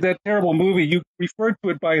described that terrible movie, you referred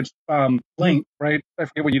to it by its length, right? I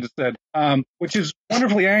forget what you just said, which is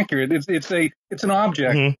wonderfully accurate. It's an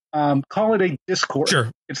object. Call it a discourse. Sure.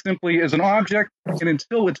 It simply is an object, and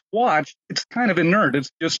until it's watched, it's kind of inert. It's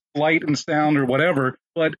just light and sound or whatever.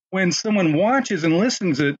 But when someone watches and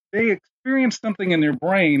listens it, they experience something in their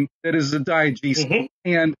brain that is a diegesis.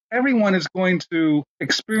 And everyone is going to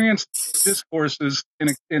experience discourses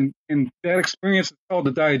in that experience is called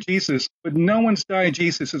the diegesis, but no one's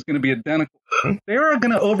diegesis is going to be identical. They are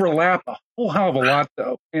going to overlap a whole hell of a lot,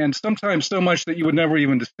 though, and sometimes so much that you would never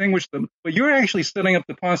even distinguish them. But you're actually setting up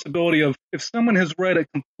the possibility of if someone has read a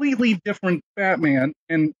completely different Batman,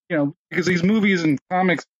 and because these movies and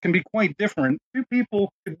comics can be quite different, two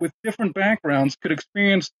people with different backgrounds could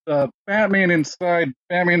experience Batman inside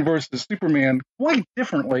Batman versus Superman quite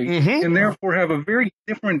differently, and therefore have a very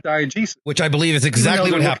different diegesis. Which I believe is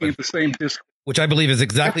exactly what happens. The same disc. Which I believe is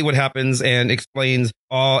exactly what happens and explains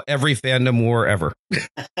every fandom war ever.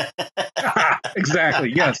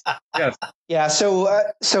 Exactly. Yes. Yeah.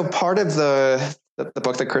 So part of the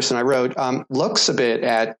book that Chris and I wrote looks a bit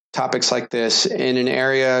at topics like this in an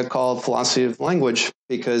area called philosophy of language,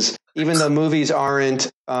 because even though movies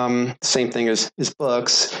aren't the same thing as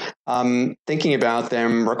books, thinking about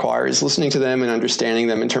them requires listening to them and understanding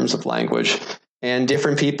them in terms of language. And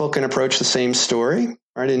different people can approach the same story,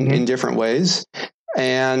 right, in different ways.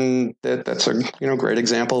 And that's a great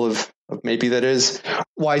example of maybe that is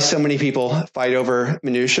why so many people fight over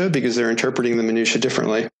minutia, because they're interpreting the minutia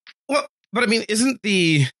differently. Well, but I mean,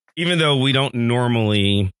 even though we don't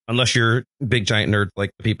normally, unless you're big giant nerds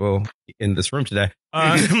like the people in this room today,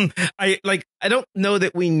 I don't know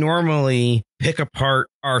that we normally pick apart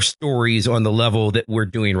our stories on the level that we're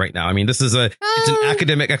doing right now. I mean, it's an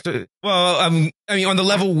academic. Well, I mean, on the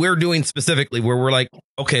level we're doing specifically, where we're like,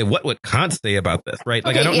 okay, what would Kant say about this? Right.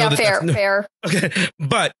 Like, okay, I don't know. Fair. Okay.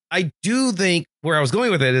 But I do think where I was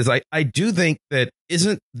going with it is I do think that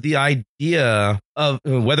isn't the idea of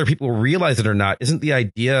whether people realize it or not, isn't the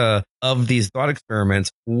idea of these thought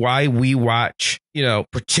experiments why we watch,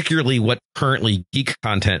 particularly what currently geek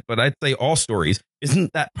content, but I'd say all stories.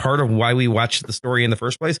 Isn't that part of why we watch the story in the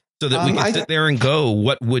first place? So that we can sit there and go,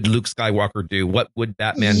 what would Luke Skywalker do? What would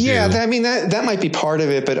Batman do? Yeah, I mean, that might be part of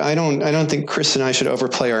it, but I don't think Chris and I should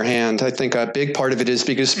overplay our hand. I think a big part of it is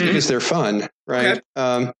because they're fun, right?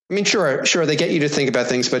 Okay. I mean, sure, they get you to think about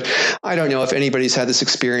things, but I don't know if anybody's had this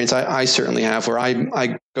experience. I certainly have, where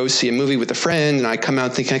I go see a movie with a friend and I come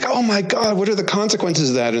out thinking like, oh my God, what are the consequences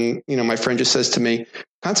of that? And, my friend just says to me,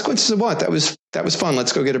 consequences of what? That was fun.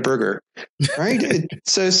 Let's go get a burger. Right.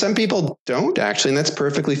 So some people don't actually, and that's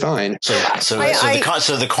perfectly fine. So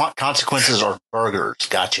the consequences are burgers.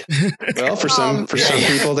 Gotcha. Well, for some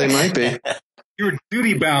people, they might be. You're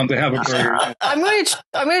duty bound to have a burger. I'm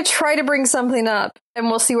going to try to bring something up, and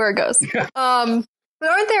we'll see where it goes. But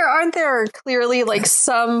aren't there clearly like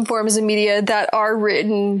some forms of media that are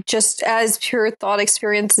written just as pure thought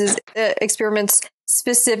experiments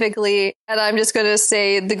specifically, and I'm just going to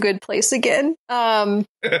say The Good Place again,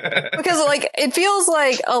 because like it feels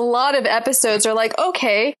like a lot of episodes are like,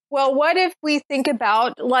 okay, well, what if we think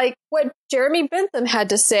about like what Jeremy Bentham had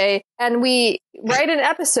to say, and we write an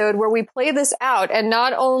episode where we play this out, and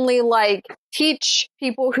not only like teach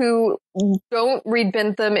people who don't read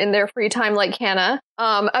Bentham in their free time like Hannah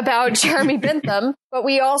about Jeremy Bentham, but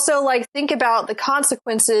we also like think about the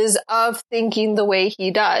consequences of thinking the way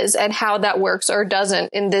he does and how that works or doesn't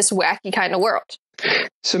in this wacky kind of world.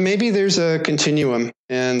 So maybe there's a continuum,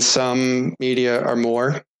 and some media are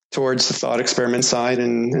more towards the thought experiment side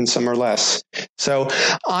and some are less. So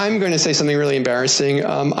I'm going to say something really embarrassing.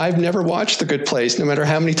 I've never watched The Good Place, no matter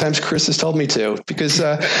how many times Chris has told me to, because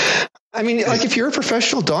I mean, like, if you're a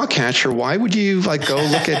professional dog catcher, why would you like go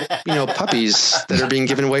look at, puppies that are being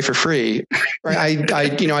given away for free? Right.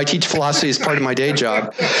 I teach philosophy as part of my day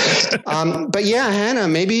job. But yeah, Hannah,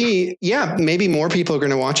 maybe more people are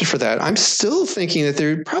going to watch it for that. I'm still thinking that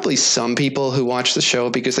there are probably some people who watch the show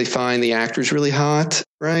because they find the actors really hot.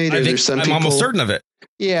 Right. I'm almost certain of it.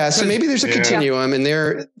 Yeah, so maybe there's a continuum, and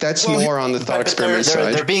that's more on the thought experiment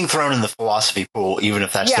side. They're being thrown in the philosophy pool, even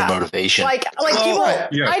if that's their motivation. Like people, I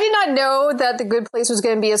did not know that The Good Place was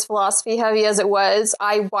going to be as philosophy heavy as it was.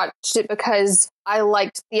 I watched it because I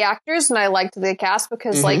liked the actors and I liked the cast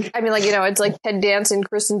because, it's like Ted Danson,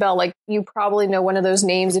 Kristen Bell. Like, you probably know one of those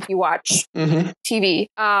names if you watch TV.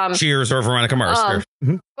 Cheers or Veronica Mars.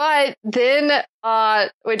 But then,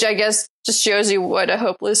 which I guess just shows you what a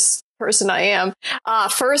hopeless person I am.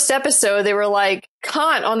 First episode, they were like,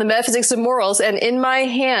 Kant on the metaphysics of morals, and in my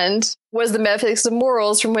hand was the metaphysics of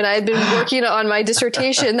morals from when I had been working on my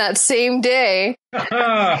dissertation that same day.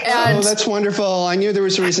 And that's wonderful. I knew there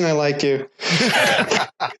was a reason I liked you.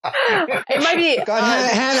 It might be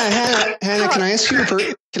God, Hannah, can I ask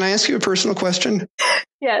you a personal question?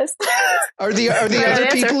 Yes. Are the other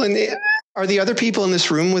people in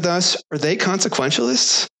this room with us, are they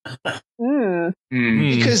consequentialists?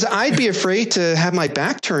 Because I'd be afraid to have my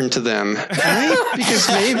back turned to them, right?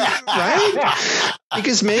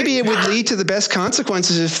 Because maybe it would lead to the best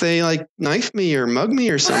consequences if they like knife me or mug me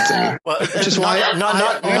or something. Well, which is why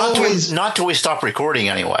not till we stop recording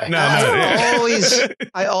anyway.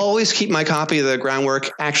 I always keep my copy of the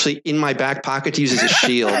groundwork actually in my back pocket to use as a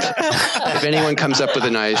shield if anyone comes up with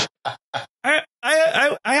a knife.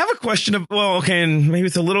 I have a question of, and maybe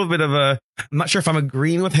it's a little bit of I'm not sure if I'm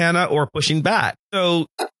agreeing with Hannah or pushing back. So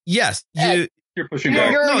yes, you're pushing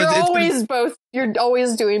back. You're always both. You're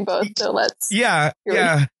always doing both. So let's. Yeah.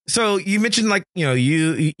 So you mentioned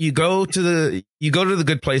you go to the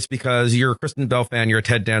Good Place because you're a Kristen Bell fan, you're a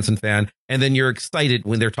Ted Danson fan, and then you're excited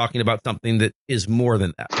when they're talking about something that is more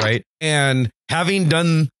than that, right? And having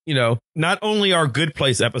done, not only our Good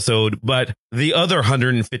Place episode, but the other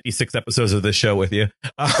 156 episodes of this show with you,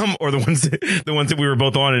 or the ones that we were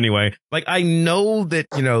both on anyway. Like, I know that,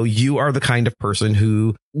 you are the kind of person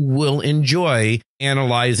who will enjoy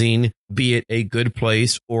analyzing, be it a Good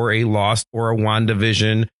Place or a Lost or a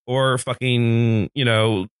WandaVision or fucking,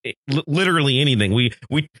 literally anything.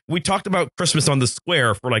 We talked about Christmas on the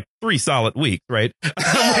Square for like 3 solid weeks, right?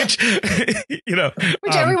 Which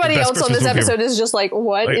everybody else on this episode is just like,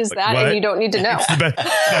 what is that? What? And you don't need to know. But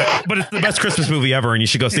it's the best Christmas movie ever, and you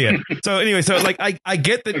should go see it. So anyway, so like I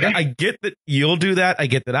get that. I get that you'll do that. I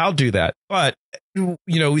get that I'll do that. But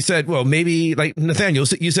we said, well, maybe like Nathaniel,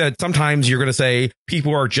 you said sometimes you're going to say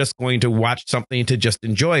people are just going to watch something to just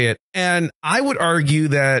enjoy it. And I would argue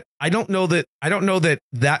that I don't know that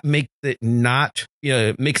makes it not,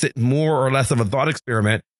 makes it more or less of a thought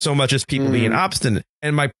experiment so much as people being obstinate.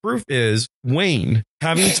 And my proof is, Wayne,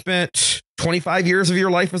 having spent 25 years of your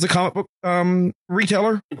life as a comic book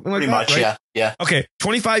retailer? Pretty much, right? Yeah. Okay,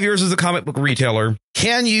 25 years as a comic book retailer.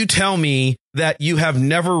 Can you tell me that you have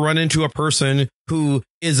never run into a person who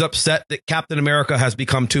is upset that Captain America has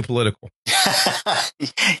become too political?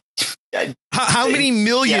 How many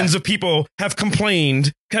millions of people have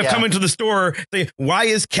complained, have come into the store saying, why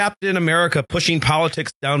is Captain America pushing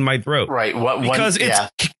politics down my throat? Right. Because it's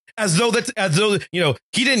as though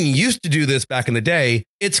he didn't used to do this back in the day.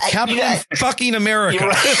 It's Captain fucking America.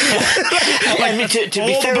 Right. I mean, to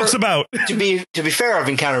be fair, the book's about. To be fair, I've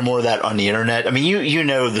encountered more of that on the internet. I mean, you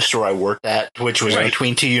know the store I worked at, which was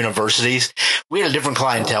between 2 universities. We had a different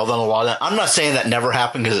clientele than a lot of. I'm not saying that never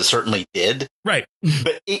happened, because it certainly did. Right.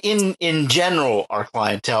 But in general, our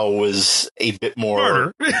clientele was a bit more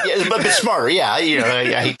smarter. A bit smarter. Yeah.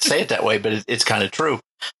 I hate to say it that way, but it's kind of true.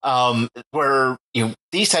 Where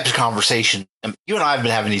these types of conversations, you and I have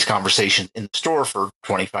been having these conversations in the store for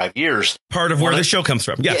 25 years. Part of where the show comes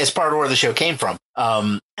from. Yeah, it's part of where the show came from.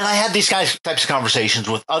 And I had these types of conversations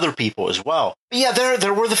with other people as well. But yeah,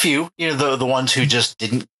 there were the few, the ones who just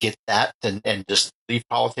didn't get that and just leave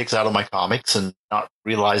politics out of my comics and not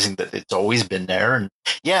realizing that it's always been there. And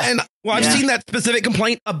I've seen that specific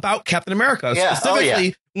complaint about Captain America. Yeah.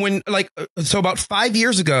 Specifically when about 5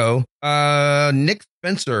 years ago, Nick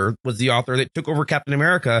Spencer was the author that took over Captain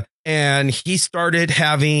America, and he started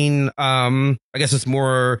having I guess it's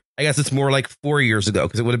more like 4 years ago,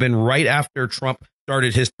 because it would have been right after Trump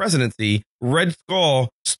started his presidency. Red Skull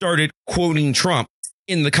started quoting Trump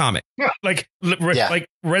in the comic. Like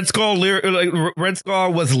Red Skull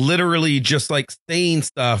was literally just like saying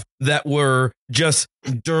stuff that were just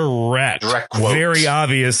direct quotes. Very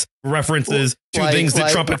obvious references to things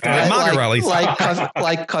that Trump had done at MAGA rallies.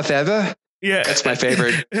 Like Kofeva. Yeah, that's my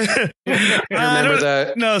favorite. Remember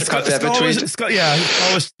the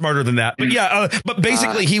Skull was smarter than that. But but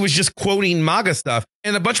basically he was just quoting MAGA stuff,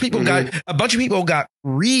 and a bunch of people got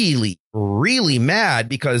really, really mad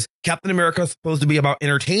because Captain America is supposed to be about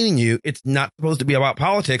entertaining you. It's not supposed to be about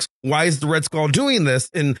politics. Why is the Red Skull doing this?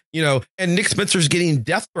 And and Nick Spencer's getting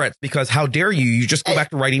death threats because how dare you? You just go back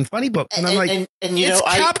to writing funny books. And I'm like, it's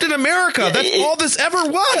Captain America. That's all this ever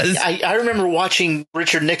was. I remember watching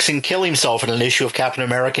Richard Nixon kill himself in an issue of Captain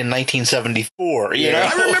America in 1974.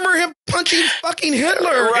 I remember him punching fucking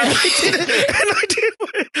Hitler. Right. I did.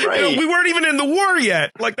 Right. We weren't even in the war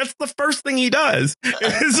yet. Like, that's the first thing he does. I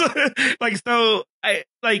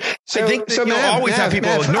think that you'll always have people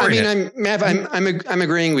ignoring it. I'm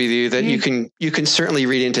agreeing with you that you can certainly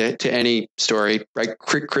read into any story, right?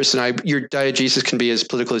 Chris and I, your diegesis can be as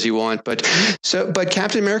political as you want, but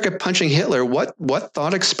Captain America punching Hitler, what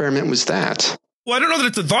thought experiment was that? Well, I don't know that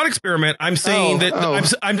it's a thought experiment. I'm saying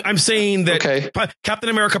I'm saying that Captain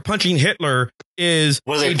America punching Hitler was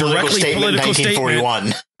a directly political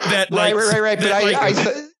statement. That right.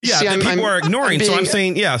 But people are ignoring. So I'm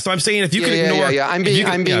saying if you can ignore, I'm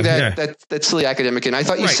being that silly academic, and I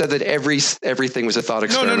thought you said that everything was a thought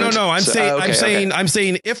experiment. No. I'm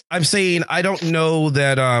saying I don't know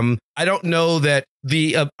that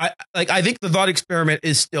I think the thought experiment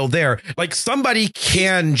is still there. Like, somebody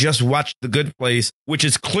can just watch The Good Place, which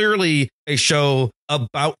is clearly a show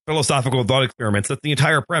about philosophical thought experiments. That's the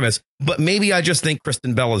entire premise. But maybe I just think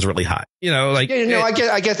Kristen Bell is really hot. I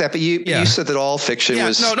get that. But you said that all fiction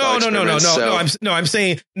was no. I'm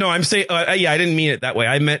saying I didn't mean it that way.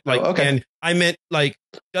 I meant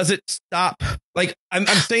does it stop? Like, I'm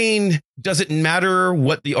saying, does it matter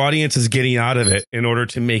what the audience is getting out of it in order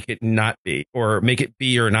to make it not be, or make it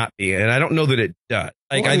be or not be? And I don't know that it does.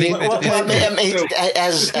 Like,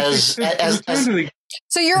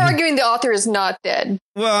 so you're arguing the author is not dead.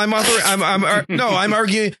 Well, I'm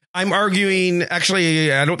arguing I'm arguing.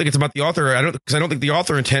 Actually, I don't think it's about the author. I don't think the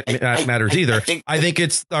author intent matters either. I think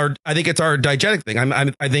it's our diegetic thing.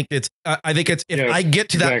 I think it's if I get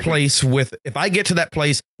to that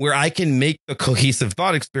place where I can make the cohesive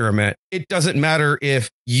thought experiment, it doesn't matter if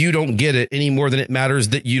you don't get it any more than it matters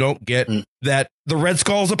that you don't get that the Red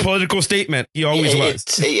Skull is a political statement. He always was.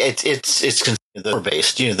 It's consumer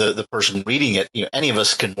based. The person reading it, any of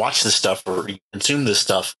us can watch this stuff or consume this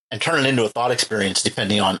stuff and turn it into a thought experience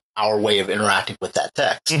depending on our way of interacting with that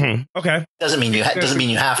text. Mm-hmm. Okay. Doesn't mean you have to.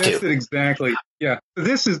 That's it exactly. Yeah. So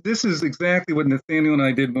this is exactly what Nathaniel and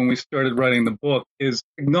I did when we started writing the book, is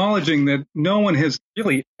acknowledging that no one has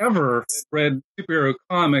really ever read superhero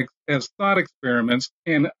comics as thought experiments.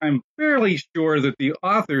 And I'm fairly sure that the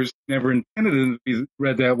authors never intended them to be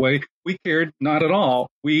read that way. We cared not at all.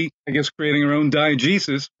 We, I guess, creating our own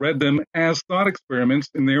diegesis, read them as thought experiments,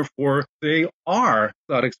 and therefore they are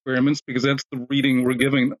thought experiments because that's the reading we're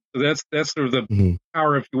giving them. So that's sort of the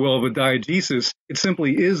power, if you will, of a diegesis. It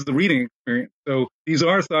simply is the reading experience. So these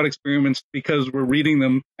are thought experiments because we're reading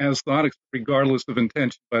them as thought experiments, regardless of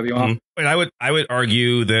intention by the author. But I would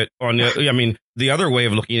argue that the other way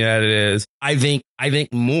of looking at it is I think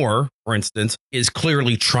Moore, for instance, is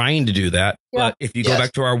clearly trying to do that. Yeah. But if you go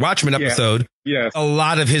back to our Watchmen episode, a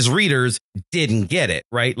lot of his readers didn't get it,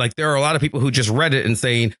 right? Like there are a lot of people who just read it and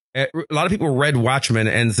saying, a lot of people read Watchmen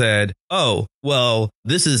and said, oh, well,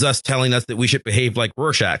 this is us telling us that we should behave like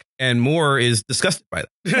Rorschach. And Moore is disgusted by that.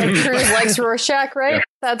 Ted Cruz likes Rorschach, right? Yeah.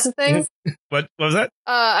 That's the thing. What was that?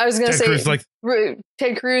 I was going to say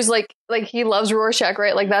Ted Cruz, like he loves Rorschach,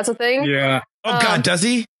 right? Like that's a thing. Yeah. Oh God, does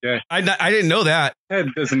he? Yeah. I didn't know that. Ted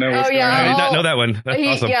doesn't know what's going on. I did not know that one. That's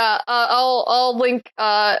awesome. Yeah. I'll link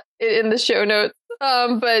it in the show notes.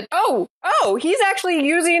 But he's actually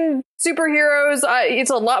using superheroes.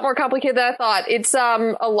 It's a lot more complicated than I thought. It's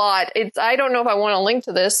a lot. I don't know if I want to link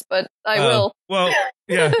to this, but I will. Well,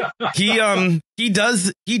 yeah. He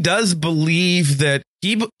does believe that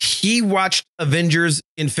he watched Avengers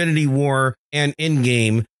Infinity War and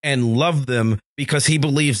Endgame and loved them because he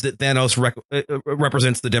believes that Thanos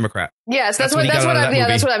represents the Democrat. Yes, that's what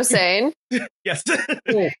I'm saying. Yes.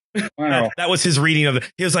 Wow. That was his reading of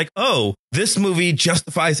it. He was like, oh, this movie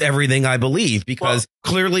justifies everything I believe because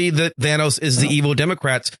clearly that Thanos is the evil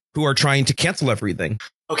Democrats who are trying to cancel everything.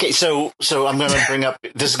 Okay, so I'm going to bring up,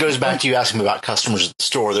 this goes back to you asking me about customers at the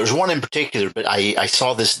store. There's one in particular, but I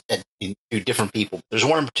saw this in two different people. There's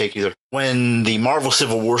one in particular when the Marvel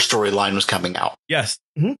Civil War storyline was coming out. Yes.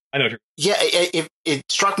 Mm-hmm. I know. Yeah, it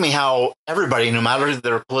struck me how everybody, no matter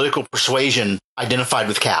their political persuasion, identified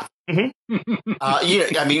with Cap. Mm-hmm.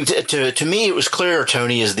 I mean, to me, it was clear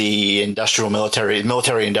Tony is the military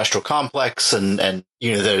industrial complex, and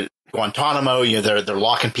the Guantanamo. They're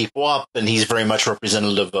locking people up, and he's very much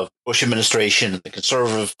representative of Bush administration and the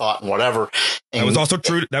conservative thought and whatever. And that was also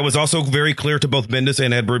true. That was also very clear to both Bendis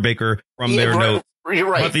and Ed Brubaker from their notes.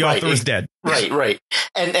 Right, but the author is dead. Right.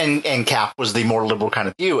 And Cap was the more liberal kind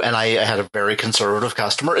of view. And I had a very conservative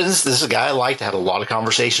customer. And this is a guy I liked. I had a lot of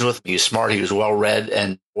conversations with him. He was smart. He was well read.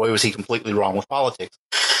 And boy, was he completely wrong with politics.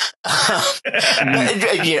 But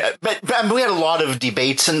we had a lot of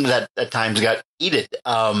debates and that at times got heated.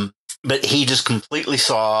 But he just completely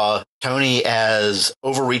saw Tony as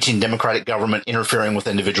overreaching democratic government interfering with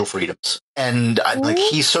individual freedoms. And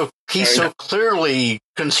he's so clearly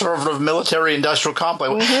conservative military industrial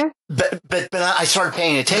complex. Mm-hmm. But I started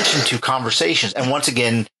paying attention to conversations. And once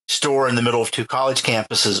again, store in the middle of two college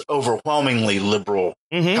campuses, overwhelmingly liberal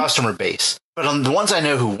customer base. But on the ones I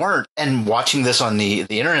know who weren't, and watching this on the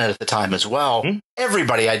internet at the time as well,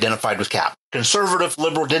 everybody identified with Cap. Conservative,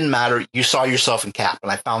 liberal, didn't matter. You saw yourself in Cap,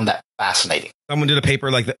 and I found that fascinating. Someone did a paper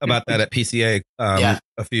about that at PCA a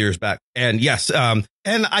few years back. And yes,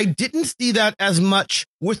 and I didn't see that as much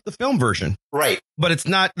with the film version. Right. But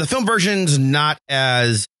the film version's not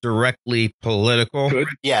as directly political. Good.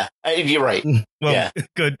 Yeah, you're right. Well, yeah.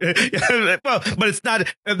 Good. Well, but it's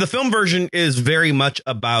not. The film version is very much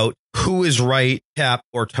about who is right, Cap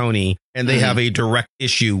or Tony, and they have a direct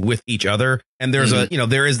issue with each other. And there's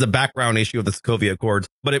there is the background issue of the Sokovia Accords,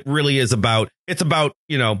 but it really is about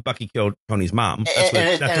Bucky killed Tony's mom.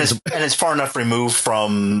 And it's far enough removed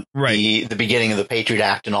from the beginning of the Patriot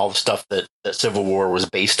Act and all the stuff that Civil War was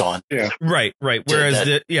based on. Yeah. Right.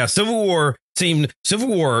 Whereas Civil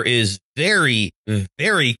War is very,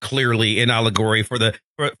 very clearly an allegory for the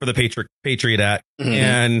Patriot Act. Mm-hmm.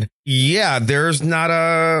 And yeah, there's not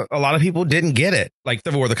a lot of people didn't get it. Like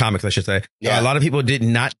Civil War, the comics, I should say. Yeah. A lot of people did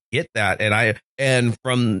not get that. And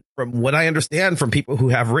from what I understand from people who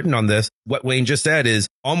have written on this, what Wayne just said is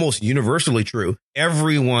almost universally true.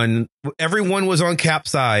 Everyone was on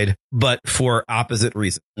Cap's side, but for opposite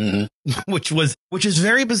reasons, which is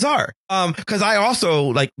very bizarre. Because I also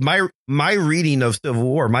like my reading of Civil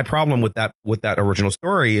War. My problem with that original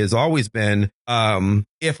story has always been,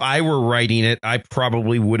 if I were writing it, I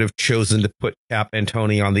probably would have chosen to put Cap and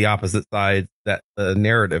Tony on the opposite sides that the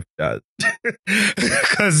narrative does.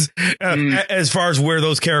 Because as far as where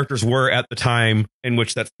those characters were at the time in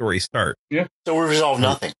which that story starts. Yeah. So we resolved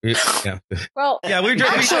nothing. Yeah. Well, yeah,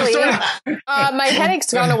 my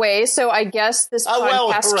headache's gone away, so I guess this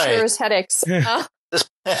podcast cures headaches.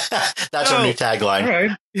 That's our new tagline.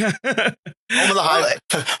 Right. Yeah.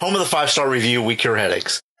 Home of the 5-star review. We cure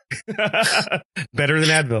headaches. Better than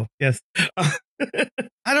Advil. Yes.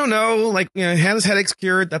 I don't know. Like, had his headaches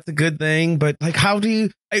cured. That's a good thing. But like, how do you?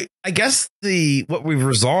 I guess what we've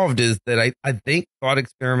resolved is that I think thought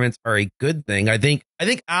experiments are a good thing. I think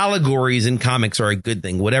allegories in comics are a good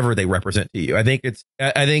thing, whatever they represent to you. I think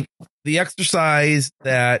the exercise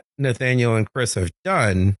that Nathaniel and Chris have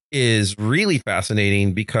done is really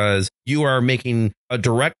fascinating because you are making a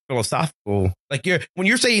direct philosophical, like when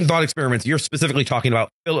you're saying thought experiments, you're specifically talking about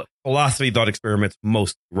philosophy thought experiments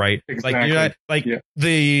most, right? Exactly. Like you're not like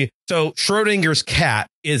so Schrodinger's cat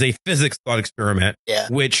is a physics thought experiment,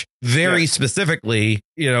 which very specifically,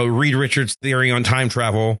 Reed Richards' theory on time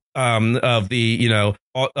travel, of the,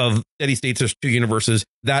 of steady states, there's two universes.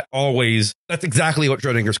 That's exactly what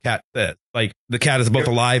Schrodinger's cat says. Like the cat is both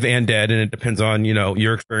alive and dead, and it depends on,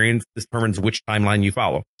 your experience determines which timeline you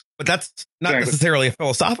follow. But that's not necessarily a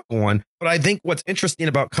philosophical one. But I think what's interesting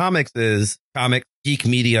about comics is geek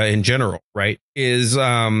media in general, right? Is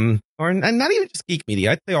and not even just geek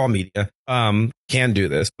media. I'd say all media can do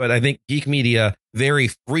this, but I think geek media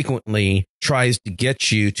very frequently tries to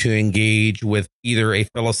get you to engage with either a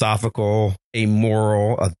philosophical, a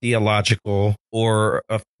moral, a theological, or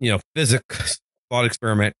a physics thought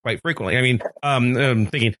experiment quite frequently. I mean, I'm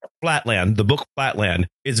thinking Flatland, the book Flatland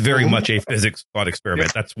is very much a physics thought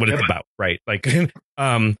experiment. That's what it's about, right? Like,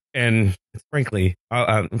 and frankly,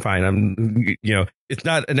 I'm fine. It's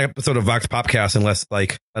not an episode of Vox Popcast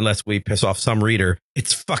unless we piss off some reader.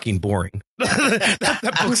 It's fucking boring.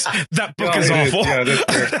 that book is awful.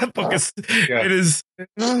 That book is, it is,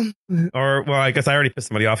 or, well, I guess I already pissed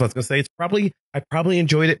somebody off. I was going to say I probably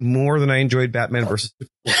enjoyed it more than I enjoyed Batman versus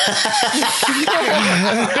Superman.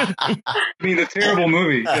 I mean, the terrible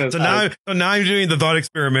movie. So now I'm doing the thought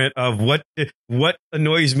experiment of what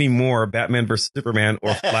annoys me more, Batman versus Superman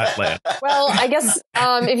or Flatland. Well, I guess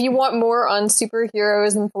if you want more on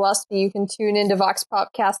superheroes and philosophy, you can tune into Vox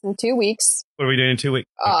Popcast in 2 weeks. What are we doing in 2 weeks?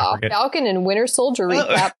 Falcon and Winter Soldier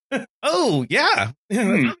recap. Oh, yeah.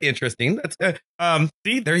 That'd be interesting. That's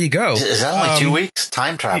see, there you go. Is that only 2 weeks?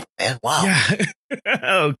 Time travel, man. Wow.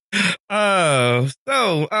 Yeah.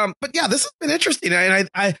 But yeah, this has been interesting. And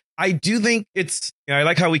I do think it's, I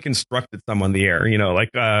like how we constructed some on the air,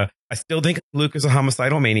 I still think Luke is a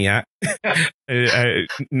homicidal maniac.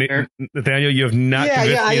 Nathaniel, you have not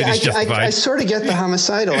convinced me that he's justified. I sort of get the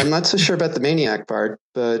homicidal. I'm not so sure about the maniac part,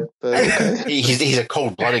 but okay. He's a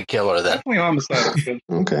cold-blooded killer. Definitely homicidal.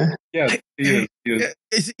 Okay. Yeah, he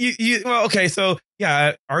is. Well, okay, so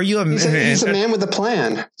yeah, are you he's a man with a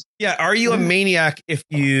plan. Yeah, are you a maniac if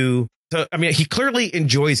you? So I mean, he clearly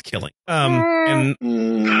enjoys killing. And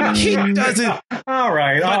he doesn't. All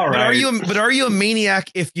right. But are you a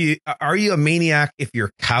maniac if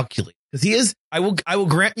you're calculating? Because he is. I will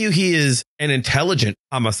grant you he is an intelligent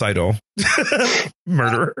homicidal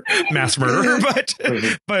murderer, mass murderer,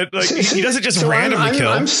 but like he doesn't just randomly kill.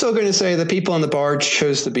 I'm still going to say the people on the barge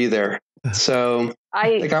chose to be there, so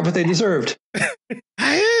they got what they deserved.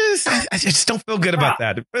 I just don't feel good about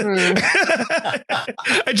that.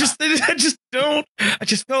 I just don't. I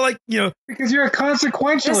just feel like, because you're a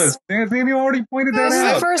consequentialist. They already pointed that out. This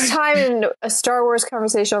is the first time in a Star Wars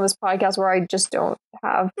conversation on this podcast where I just don't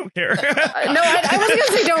care. No, I wasn't going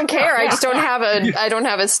to say don't care. I just don't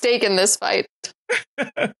have a stake in this fight.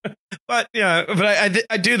 But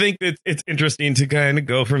I do think it's interesting to kind of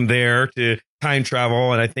go from there to time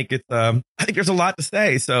travel, and I think there's a lot to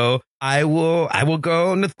say. So I will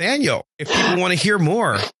go Nathaniel. If people want to hear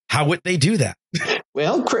more, how would they do that?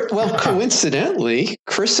 Well, coincidentally,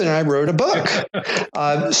 Chris and I wrote a book.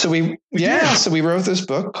 So we wrote this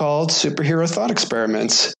book called Superhero Thought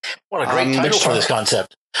Experiments. What a great title for this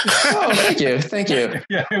concept. Oh, thank you.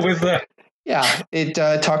 Yeah, it was yeah, it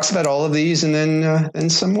talks about all of these and then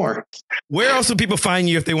some more. Where else would people find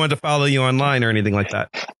you if they wanted to follow you online or anything like that?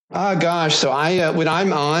 Oh gosh, so I when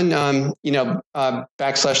I'm on, /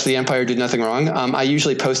 The Empire Did Nothing Wrong, I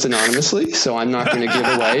usually post anonymously, so I'm not going to give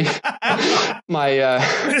away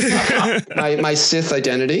my Sith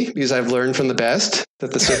identity, because I've learned from the best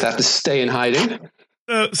that the Sith have to stay in hiding.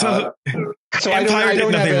 So I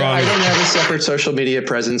don't have a separate social media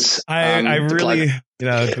presence. I really,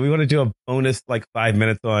 do we want to do a bonus like 5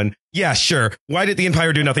 minutes on? Yeah, sure. Why did the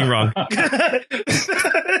Empire do nothing wrong?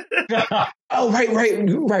 Oh,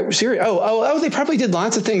 right. Serious. Oh, they probably did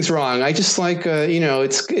lots of things wrong. I just like,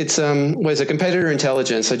 it's what is it, competitor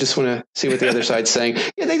intelligence. I just want to see what the other side's saying.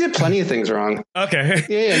 Yeah, they did plenty of things wrong. Okay.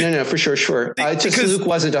 Yeah, no, for sure. Luke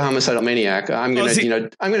wasn't a homicidal maniac. I'm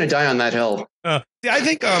gonna die on that hill. I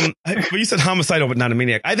think you said homicidal, but not a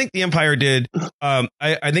maniac. I think the Empire did. I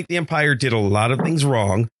think the Empire did a lot of things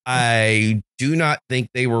wrong. I do not think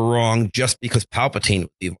they were wrong just because Palpatine was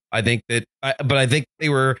evil. I think that, but I think they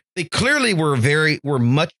clearly were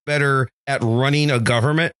much better at running a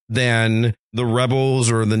government than the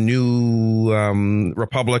rebels or the new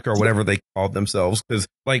Republic or whatever they called themselves, because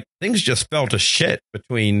like things just fell to shit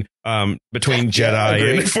between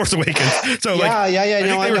Jedi and Force Awakens. So I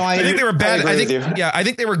think they were bad. I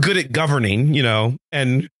think they were good at governing,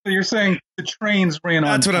 and so you're saying the trains ran on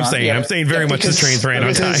time. That's what I'm saying. Yeah. I'm saying very much the trains ran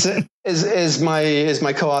on time. As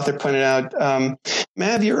my co-author pointed out,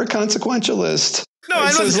 Mav, you're a consequentialist. No, I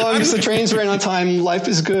know. So as long as the trains ran on time, life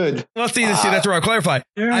is good. Well, see, that's where I'll clarify.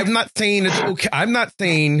 Yeah. I'm not saying it's okay. I'm not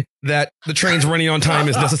saying that the trains running on time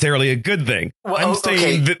is necessarily a good thing. Well, I'm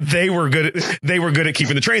saying that they were good at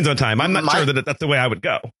keeping the trains on time. I'm not sure that that's the way I would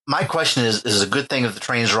go. My question is it a good thing if the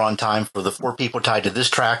trains are on time for the 4 people tied to this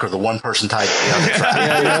track or the 1 person tied to the other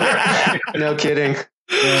track? No kidding.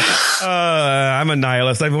 I'm a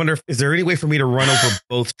nihilist. I wonder is there any way for me to run over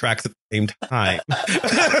both tracks at the same time?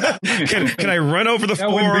 Can I run over the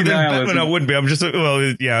 4? No, it wouldn't be. I'm just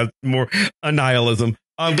more a nihilism.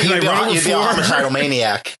 Can I run over 4? You'd be a homicidal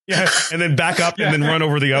maniac. Yeah, and then back up and then run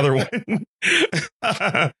over the other one.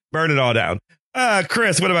 Burn it all down.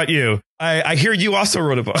 Chris, what about you? I hear you also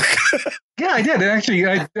wrote a book. Yeah, I did. Actually,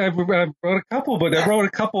 I wrote a couple, but I wrote a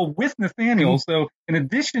couple with Nathaniel. So in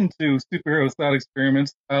addition to Superhero Thought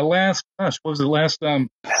Experiments, last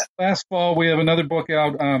fall, we have another book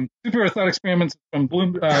out, Superhero Thought Experiments from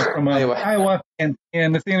Iowa. And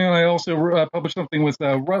Nathaniel and I also published something with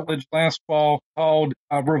Routledge last fall called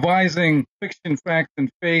Revising Fiction, Fact, and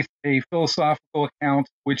Faith, a philosophical account,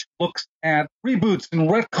 which looks at reboots and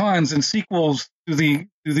retcons and sequels to the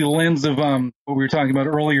lens of what we were talking about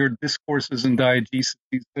earlier, discourses and diegeses,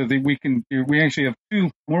 so that we actually have 2.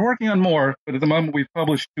 We're working on more, but at the moment we've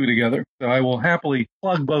published 2 together. So I will happily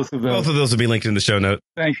plug both of those. Both of those will be linked in the show notes.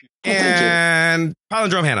 Thank you. And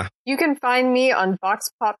Palindrome Hannah. You can find me on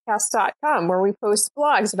voxpopcast.com, where we post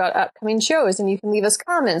blogs about upcoming shows, and you can leave us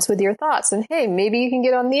comments with your thoughts. And hey, maybe you can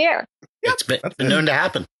get on the air. It's been known to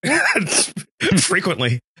happen.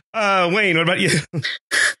 Frequently. Wayne, what about you?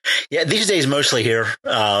 Yeah, these days mostly here.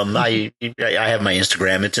 I have my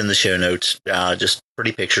Instagram. It's in the show notes. Just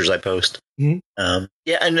pretty pictures I post. Mm-hmm.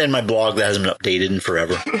 And then my blog that hasn't been updated in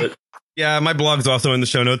forever. But, yeah, my blog's also in the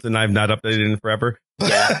show notes, and I've not updated it in forever.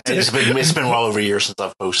 Yeah, it's been well over a year since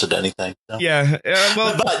I've posted anything. So. Yeah,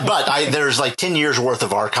 well, but there's like 10 years worth of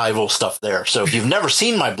archival stuff there. So if you've never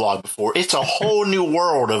seen my blog before, it's a whole new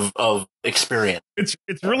world of experience. It's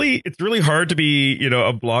really hard to be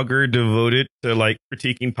a blogger devoted to like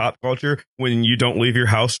critiquing pop culture when you don't leave your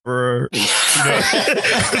house for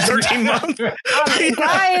 13 months.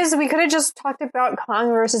 Guys, we could have just talked about Kong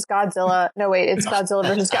versus Godzilla. No, wait, it's Godzilla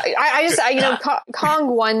versus Godzilla.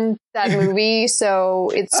 Kong won that movie,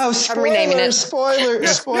 so it's I'm renaming it. Spoiler. No.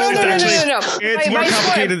 It's more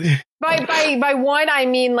complicated. By one, I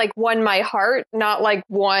mean like won my heart, not like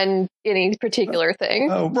won any particular thing.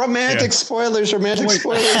 Oh, romantic spoilers. Well, not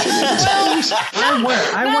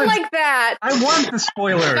like that. I want the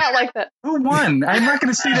spoiler. Not like that. Who won? I'm not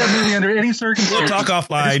going to see that movie under any circumstances. We'll talk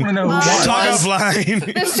offline. Talk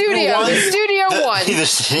offline. The studio won.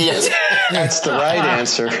 That's the right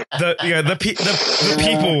answer. The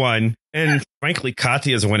people won. And frankly,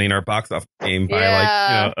 Katya is winning our box office game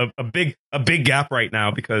by a big gap right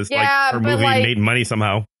now because her movie made money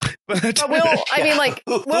somehow. But we'll, I mean, like,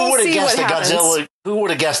 we'll see what happens. Who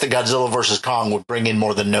would have guessed that Godzilla versus Kong would bring in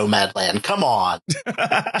more than Nomadland? Come on.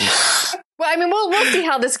 Well, I mean, we'll see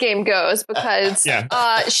how this game goes because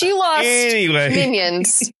she lost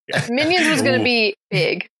Minions. Minions was going to be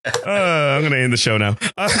big. I'm going to end the show now.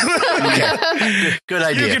 Good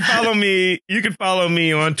idea. You can follow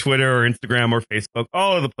me on Twitter or Instagram or Facebook,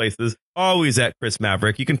 all of the places, always at Chris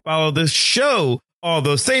Maverick. You can follow the show, all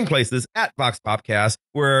those same places, at Vox Popcast,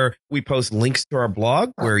 where we post links to our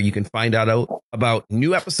blog, where you can find out about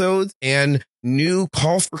new episodes and new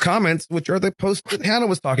calls for comments, which are the posts that Hannah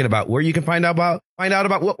was talking about, where you can find out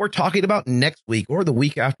about what we're talking about next week or the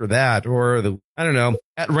week after that, or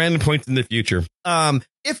at random points in the future.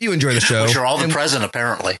 If you enjoy the show, which are all the present,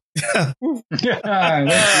 apparently. If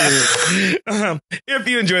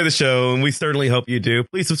you enjoy the show, and we certainly hope you do,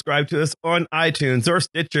 please subscribe to us on iTunes or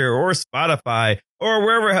Stitcher or Spotify or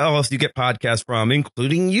wherever else you get podcasts from,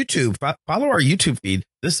 including YouTube. Follow our YouTube feed.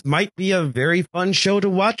 This might be a very fun show to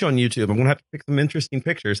watch on YouTube. I'm going to have to pick some interesting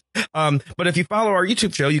pictures. But if you follow our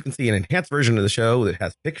YouTube show, you can see an enhanced version of the show that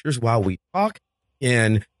has pictures while we talk.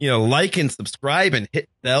 And, like and subscribe and hit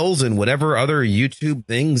bells and whatever other YouTube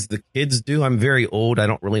things the kids do. I'm very old. I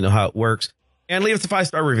don't really know how it works. And leave us a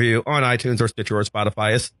 5-star review on iTunes or Stitcher or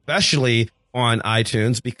Spotify, especially on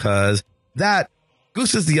iTunes, because that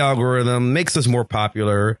boosts the algorithm, makes us more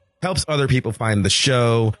popular, helps other people find the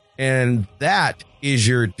show. And that is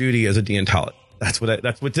your duty as a deontologist. That's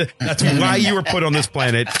why you were put on this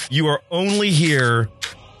planet. You are only here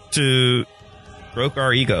to stroke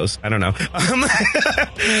our egos. I don't know.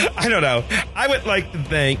 I don't know. I would like to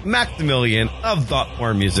thank Maximilian of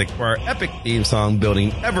Thoughtform Music for our epic theme song,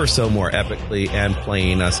 building ever so more epically and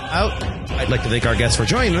playing us out. I'd like to thank our guests for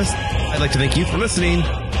joining us. I'd like to thank you for listening,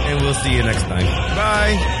 and we'll see you next time.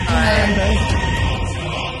 Bye. Bye.